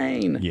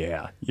insane.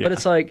 Yeah. But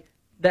it's like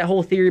that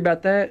whole theory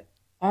about that,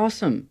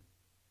 awesome.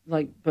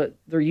 Like, but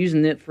they're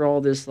using it for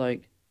all this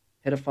like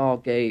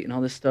pedophile gate and all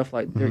this stuff.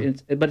 Like,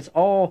 but it's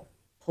all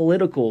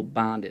political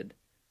bonded.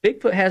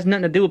 Bigfoot has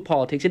nothing to do with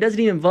politics. He doesn't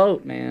even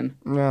vote, man.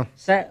 No.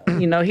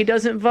 You know, he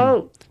doesn't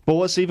vote. But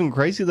what's even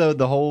crazy, though,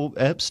 the whole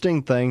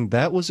Epstein thing,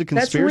 that was a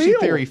conspiracy real.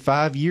 theory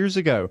 5 years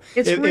ago.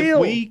 It's if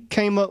real.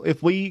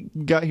 If we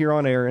got here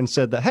on air and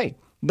said that, hey,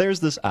 there's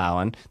this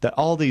island that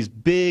all these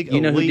big You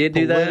know who elite did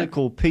do that?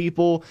 political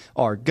people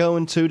are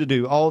going to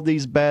do all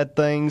these bad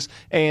things,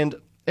 and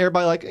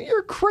everybody like,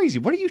 you're crazy.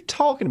 What are you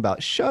talking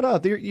about? Shut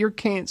up. You're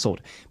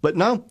canceled. But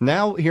no,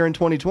 now here in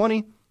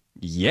 2020,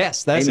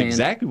 yes, that's Hey, man.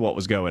 exactly what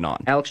was going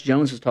on. Alex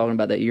Jones was talking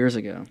about that years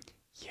ago,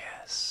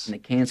 Yes. and they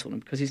canceled him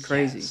because he's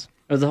crazy. Yes.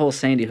 It was the whole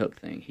Sandy Hook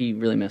thing. He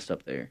really messed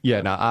up there.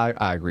 Yeah, no,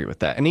 I agree with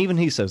that. And even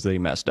he says that he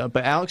messed up.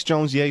 But Alex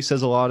Jones, yeah, he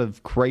says a lot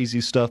of crazy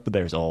stuff, but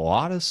there's a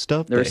lot of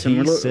stuff There's that some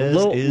he says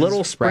is little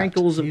right.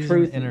 sprinkles of He's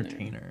truth. an in there.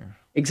 entertainer.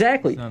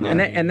 Exactly. not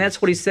And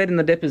that's what he said in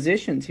the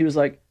depositions. He was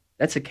like,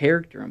 that's a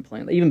character I'm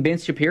playing. Even Ben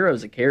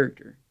Shapiro's a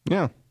character.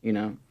 Yeah. You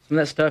know, some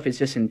of that stuff is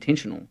just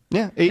intentional.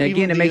 Yeah. And again,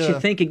 even it makes the, you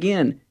think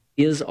again,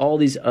 is all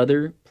these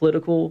other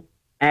political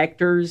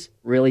actors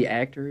really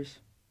actors?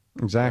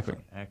 Exactly.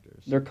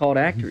 Actors. They're called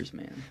actors,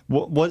 man.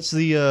 What's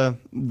the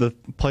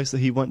place that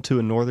he went to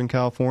in Northern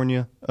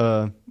California,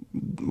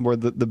 where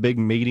the big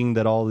meeting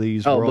that all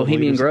these world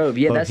Bohemian leaders- Grove.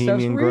 Yeah, that stuff's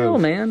Bohemian real,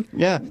 Grove. man.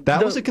 Yeah,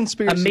 that was a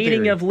conspiracy A meeting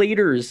theory. of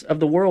leaders of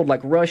the world,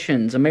 like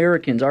Russians,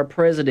 Americans, our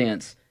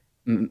presidents,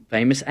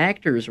 famous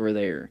actors were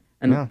there.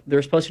 And Yeah.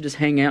 they're supposed to just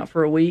hang out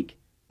for a week.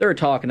 They're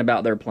talking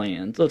about their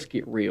plans. Let's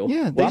get real.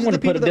 Yeah, well, these I'm are going the to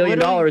put people $1 that billion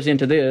literally-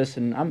 into this,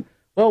 and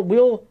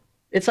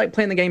it's like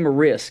playing the game of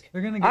Risk.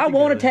 They're gonna get I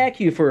won't together. attack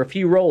you for a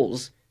few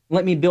rolls.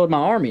 Let me build my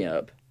army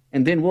up,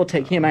 and then we'll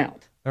take him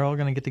out. They're all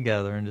going to get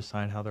together and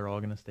decide how they're all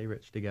going to stay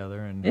rich together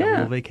and have a Yeah.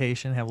 little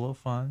vacation, have a little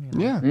fun. You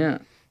know? Yeah. Yeah.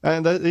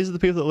 And these are the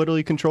people that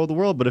literally control the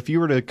world. But if you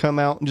were to come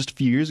out just a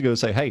few years ago and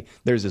say, hey,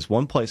 there's this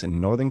one place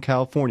in Northern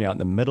California out in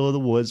the middle of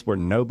the woods where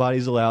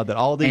nobody's allowed, that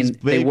all these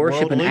And big they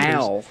worship world an leaders,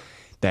 owl.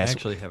 I That's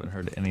actually haven't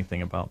heard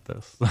anything about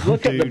this.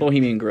 Look up the Dude.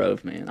 Bohemian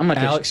Grove, man. I'm going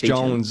to Alex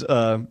Jones.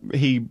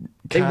 He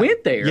They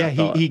went there, Yeah, I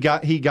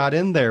thought. he got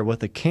in there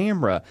with a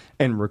camera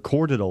and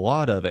recorded a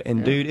lot of it.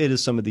 And dude, it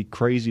is some of the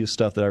craziest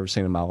stuff that I've ever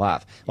seen in my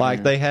life.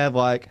 Like they have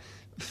like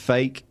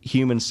fake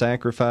human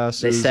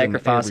sacrifices. They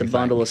sacrifice a and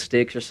bundle of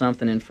sticks or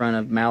something in front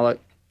of Malak.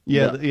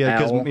 Yeah, the yeah,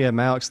 owl. because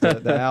Malik's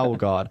the owl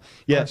god. I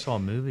Yeah, saw a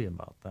movie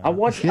about that. I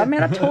watched. I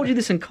mean, I told you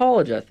this in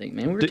college. I think,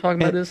 man, we were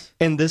talking about this.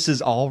 And this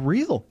is all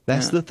real.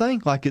 That's the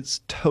thing. Like it's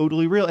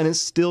totally real, and it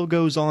still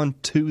goes on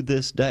to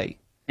this day.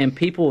 And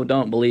people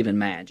don't believe in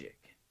magic.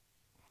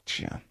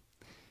 Yeah.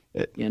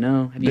 You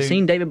know, have you Dude.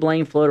 seen David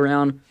Blaine float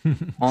around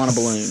on a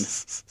balloon?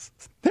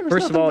 There was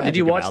First of nothing all, did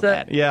you magic watch about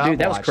that? Yeah, dude, I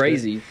that was watched it.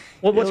 crazy.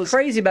 Well, what's was-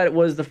 crazy about it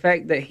was the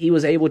fact that he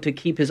was able to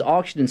keep his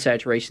oxygen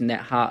saturation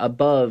that high,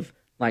 above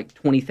like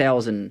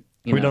 20,000.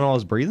 We done all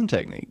his breathing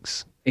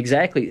techniques.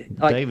 Exactly.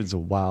 Like, David's a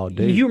wild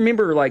dude. you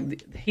remember,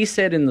 like he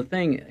said in the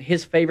thing,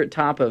 his favorite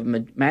type of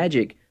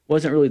magic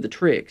wasn't really the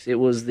tricks; it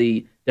was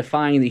the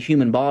defying the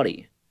human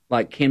body.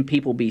 Like, can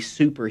people be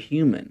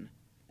superhuman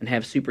and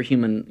have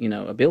superhuman,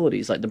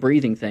 abilities, like the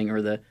breathing thing,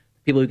 or the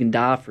people who can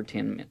dive for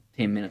 10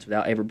 minutes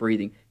without ever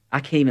breathing? I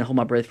can't even hold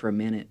my breath for a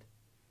minute.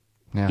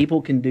 Yeah.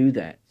 People can do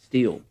that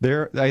still.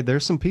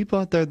 There's some people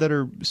out there that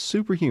are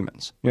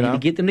superhumans. You You know,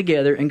 need to get them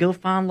together and go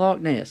find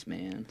Loch Ness,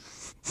 man.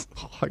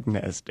 Loch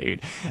Ness,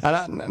 dude.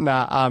 And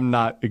I'm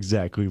not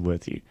exactly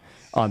with you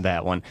on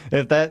that one.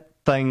 If that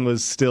thing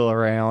was still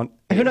around,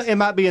 who knows, it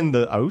might be in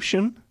the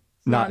ocean.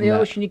 Not in in the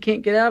that- ocean. You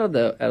can't get out of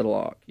the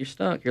lock. You're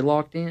stuck. You're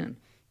locked in.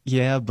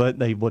 Yeah, but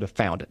they would have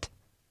found it.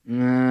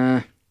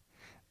 Nah.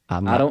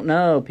 I'm I not, don't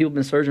know. People have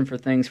been searching for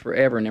things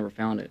forever and never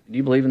found it. Do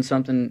you believe in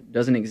something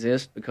doesn't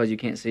exist because you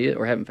can't see it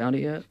or haven't found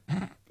it yet?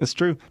 It's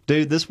true,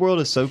 dude. This world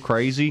is so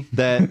crazy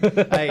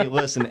that hey,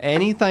 listen,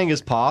 anything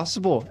is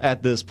possible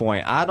at this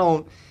point. I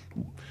don't.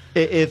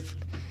 If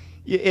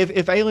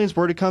aliens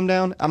were to come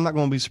down, I'm not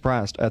going to be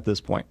surprised at this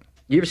point.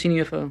 You ever seen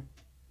a UFO?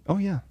 Oh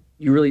yeah,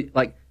 You really,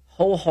 like,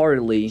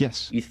 wholeheartedly,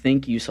 Yes. you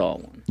think you saw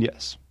one.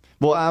 yes.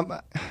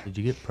 Well, Did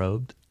you get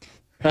probed?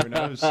 who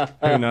knows?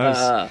 Who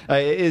knows?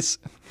 It's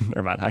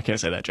never mind. I can't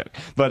say that joke.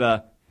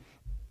 But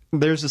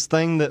there's this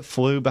thing that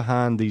flew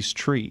behind these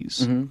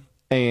trees,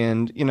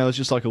 and it's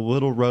just like a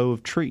little row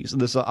of trees.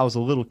 I was a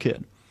little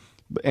kid,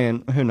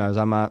 and who knows?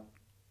 I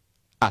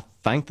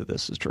think that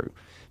this is true,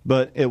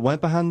 but it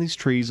went behind these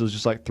trees. It was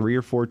just like 3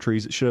 or 4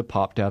 trees that should have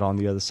popped out on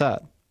the other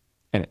side,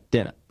 and it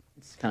didn't.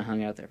 It's kind of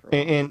hung out there for a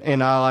while.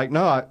 And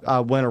I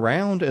went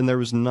around and there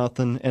was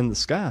nothing in the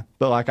sky.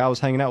 But like I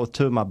was hanging out with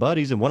 2 of my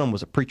buddies and one of them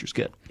was a preacher's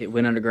kid. It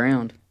went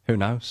underground. Who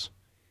knows?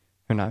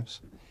 Who knows?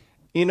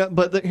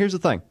 But here's the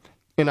thing.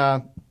 And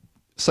I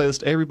say this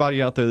to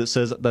everybody out there that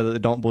says that they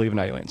don't believe in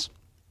aliens.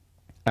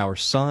 Our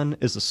sun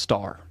is a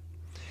star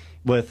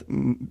with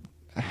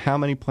how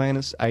many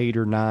planets? 8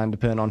 or 9,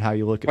 depending on how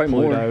you look at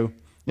Probably Pluto. more.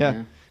 Yeah.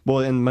 Yeah. Well,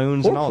 and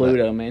moons Poor and all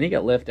Pluto, man, he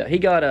got left out. He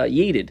got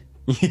yeeted.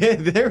 that. Yeah,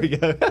 there we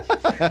go.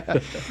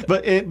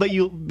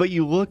 but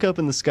you look up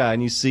in the sky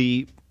and you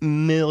see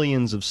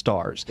millions of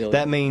stars. Billions.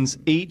 That means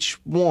each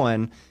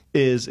one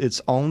is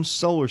its own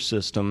solar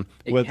system.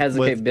 It has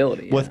the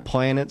capability, yeah. with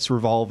planets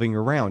revolving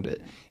around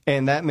it.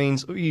 And that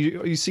means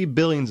you see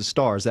billions of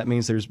stars. That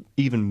means there's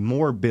even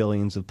more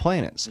billions of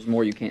planets. There's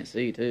more you can't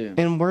see too.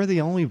 And we're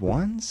the only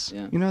ones?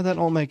 Yeah. You know, that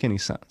don't make any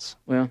sense.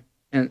 Well,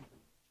 and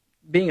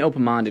being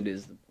open-minded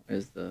is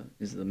the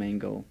main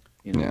goal.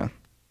 You know? Yeah.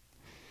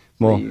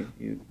 So Well,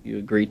 you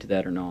agree to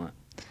that or not?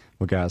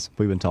 well, guys,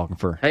 we've been talking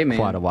for Hey, man.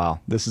 quite a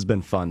while. This has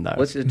been fun, though.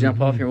 Let's just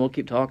jump off here and we'll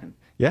keep talking.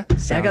 Yeah,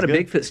 See, I got a sounds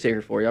good. Bigfoot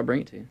sticker for you. I'll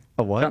bring it to you.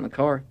 A what? Got in the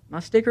car. My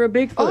sticker of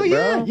Bigfoot, Oh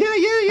yeah, bro.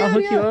 yeah. I'll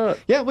hook yeah. you up.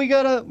 Yeah, we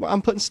got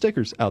I'm putting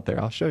stickers out there.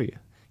 I'll show you.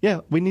 Yeah,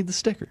 we need the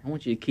sticker. I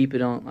want you to keep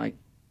it on,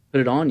 put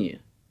it on you.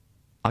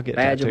 I'll get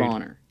Badge tattooed. of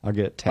honor. I'll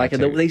get Like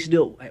tattooed. they used to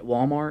do it at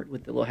Walmart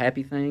with the little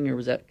happy thing, or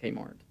was that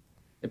Kmart?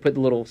 They put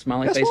the little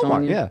smiley That's face Walmart,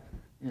 on you. yeah.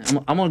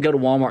 I'm gonna go to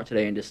Walmart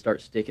today and just start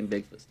sticking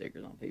Bigfoot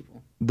stickers on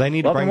people. They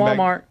need Welcome, to bring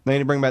Walmart. back. They need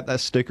to bring back that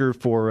sticker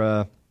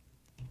for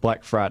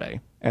Black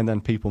Friday, and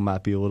then people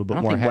might be a little bit I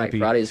don't more think happy.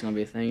 Black Friday is gonna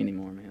be a thing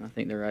anymore, man. I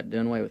think they're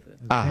doing away with it.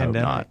 I hope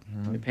Pandemic. not.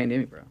 I mean,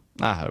 pandemic, bro.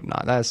 I hope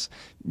not. That's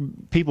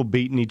people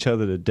beating each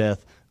other to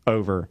death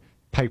over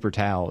paper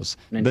towels.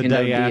 The Nintendo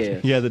day after,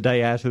 DS. yeah, the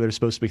day after they're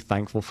supposed to be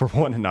thankful for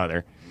one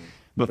another.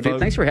 But But dude,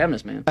 folks, thanks for having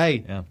us, man.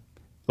 hey, Yeah.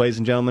 ladies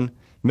and gentlemen,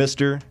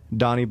 Mr.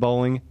 Donnie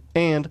Bowling,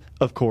 and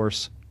of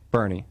course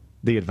Bernie,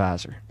 the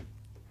advisor.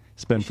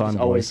 It's been fun,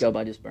 Just always boys. go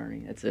by just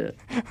Bernie. That's it.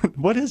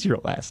 What is your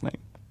last name?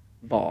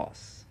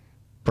 Boss.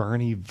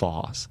 Bernie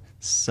Voss.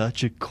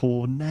 Such a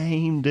cool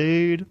name,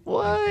 dude.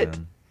 What?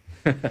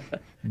 Man.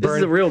 This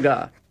is a real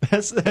guy.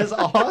 That's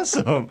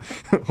awesome.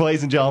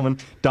 Ladies and gentlemen,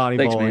 Donnie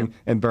Thanks, Bowling man.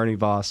 and Bernie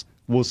Voss.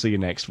 We'll see you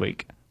next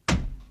week.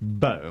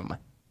 Boom.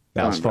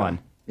 That was bro. fun.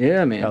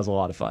 Yeah, man. That was a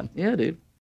lot of fun. Yeah, dude.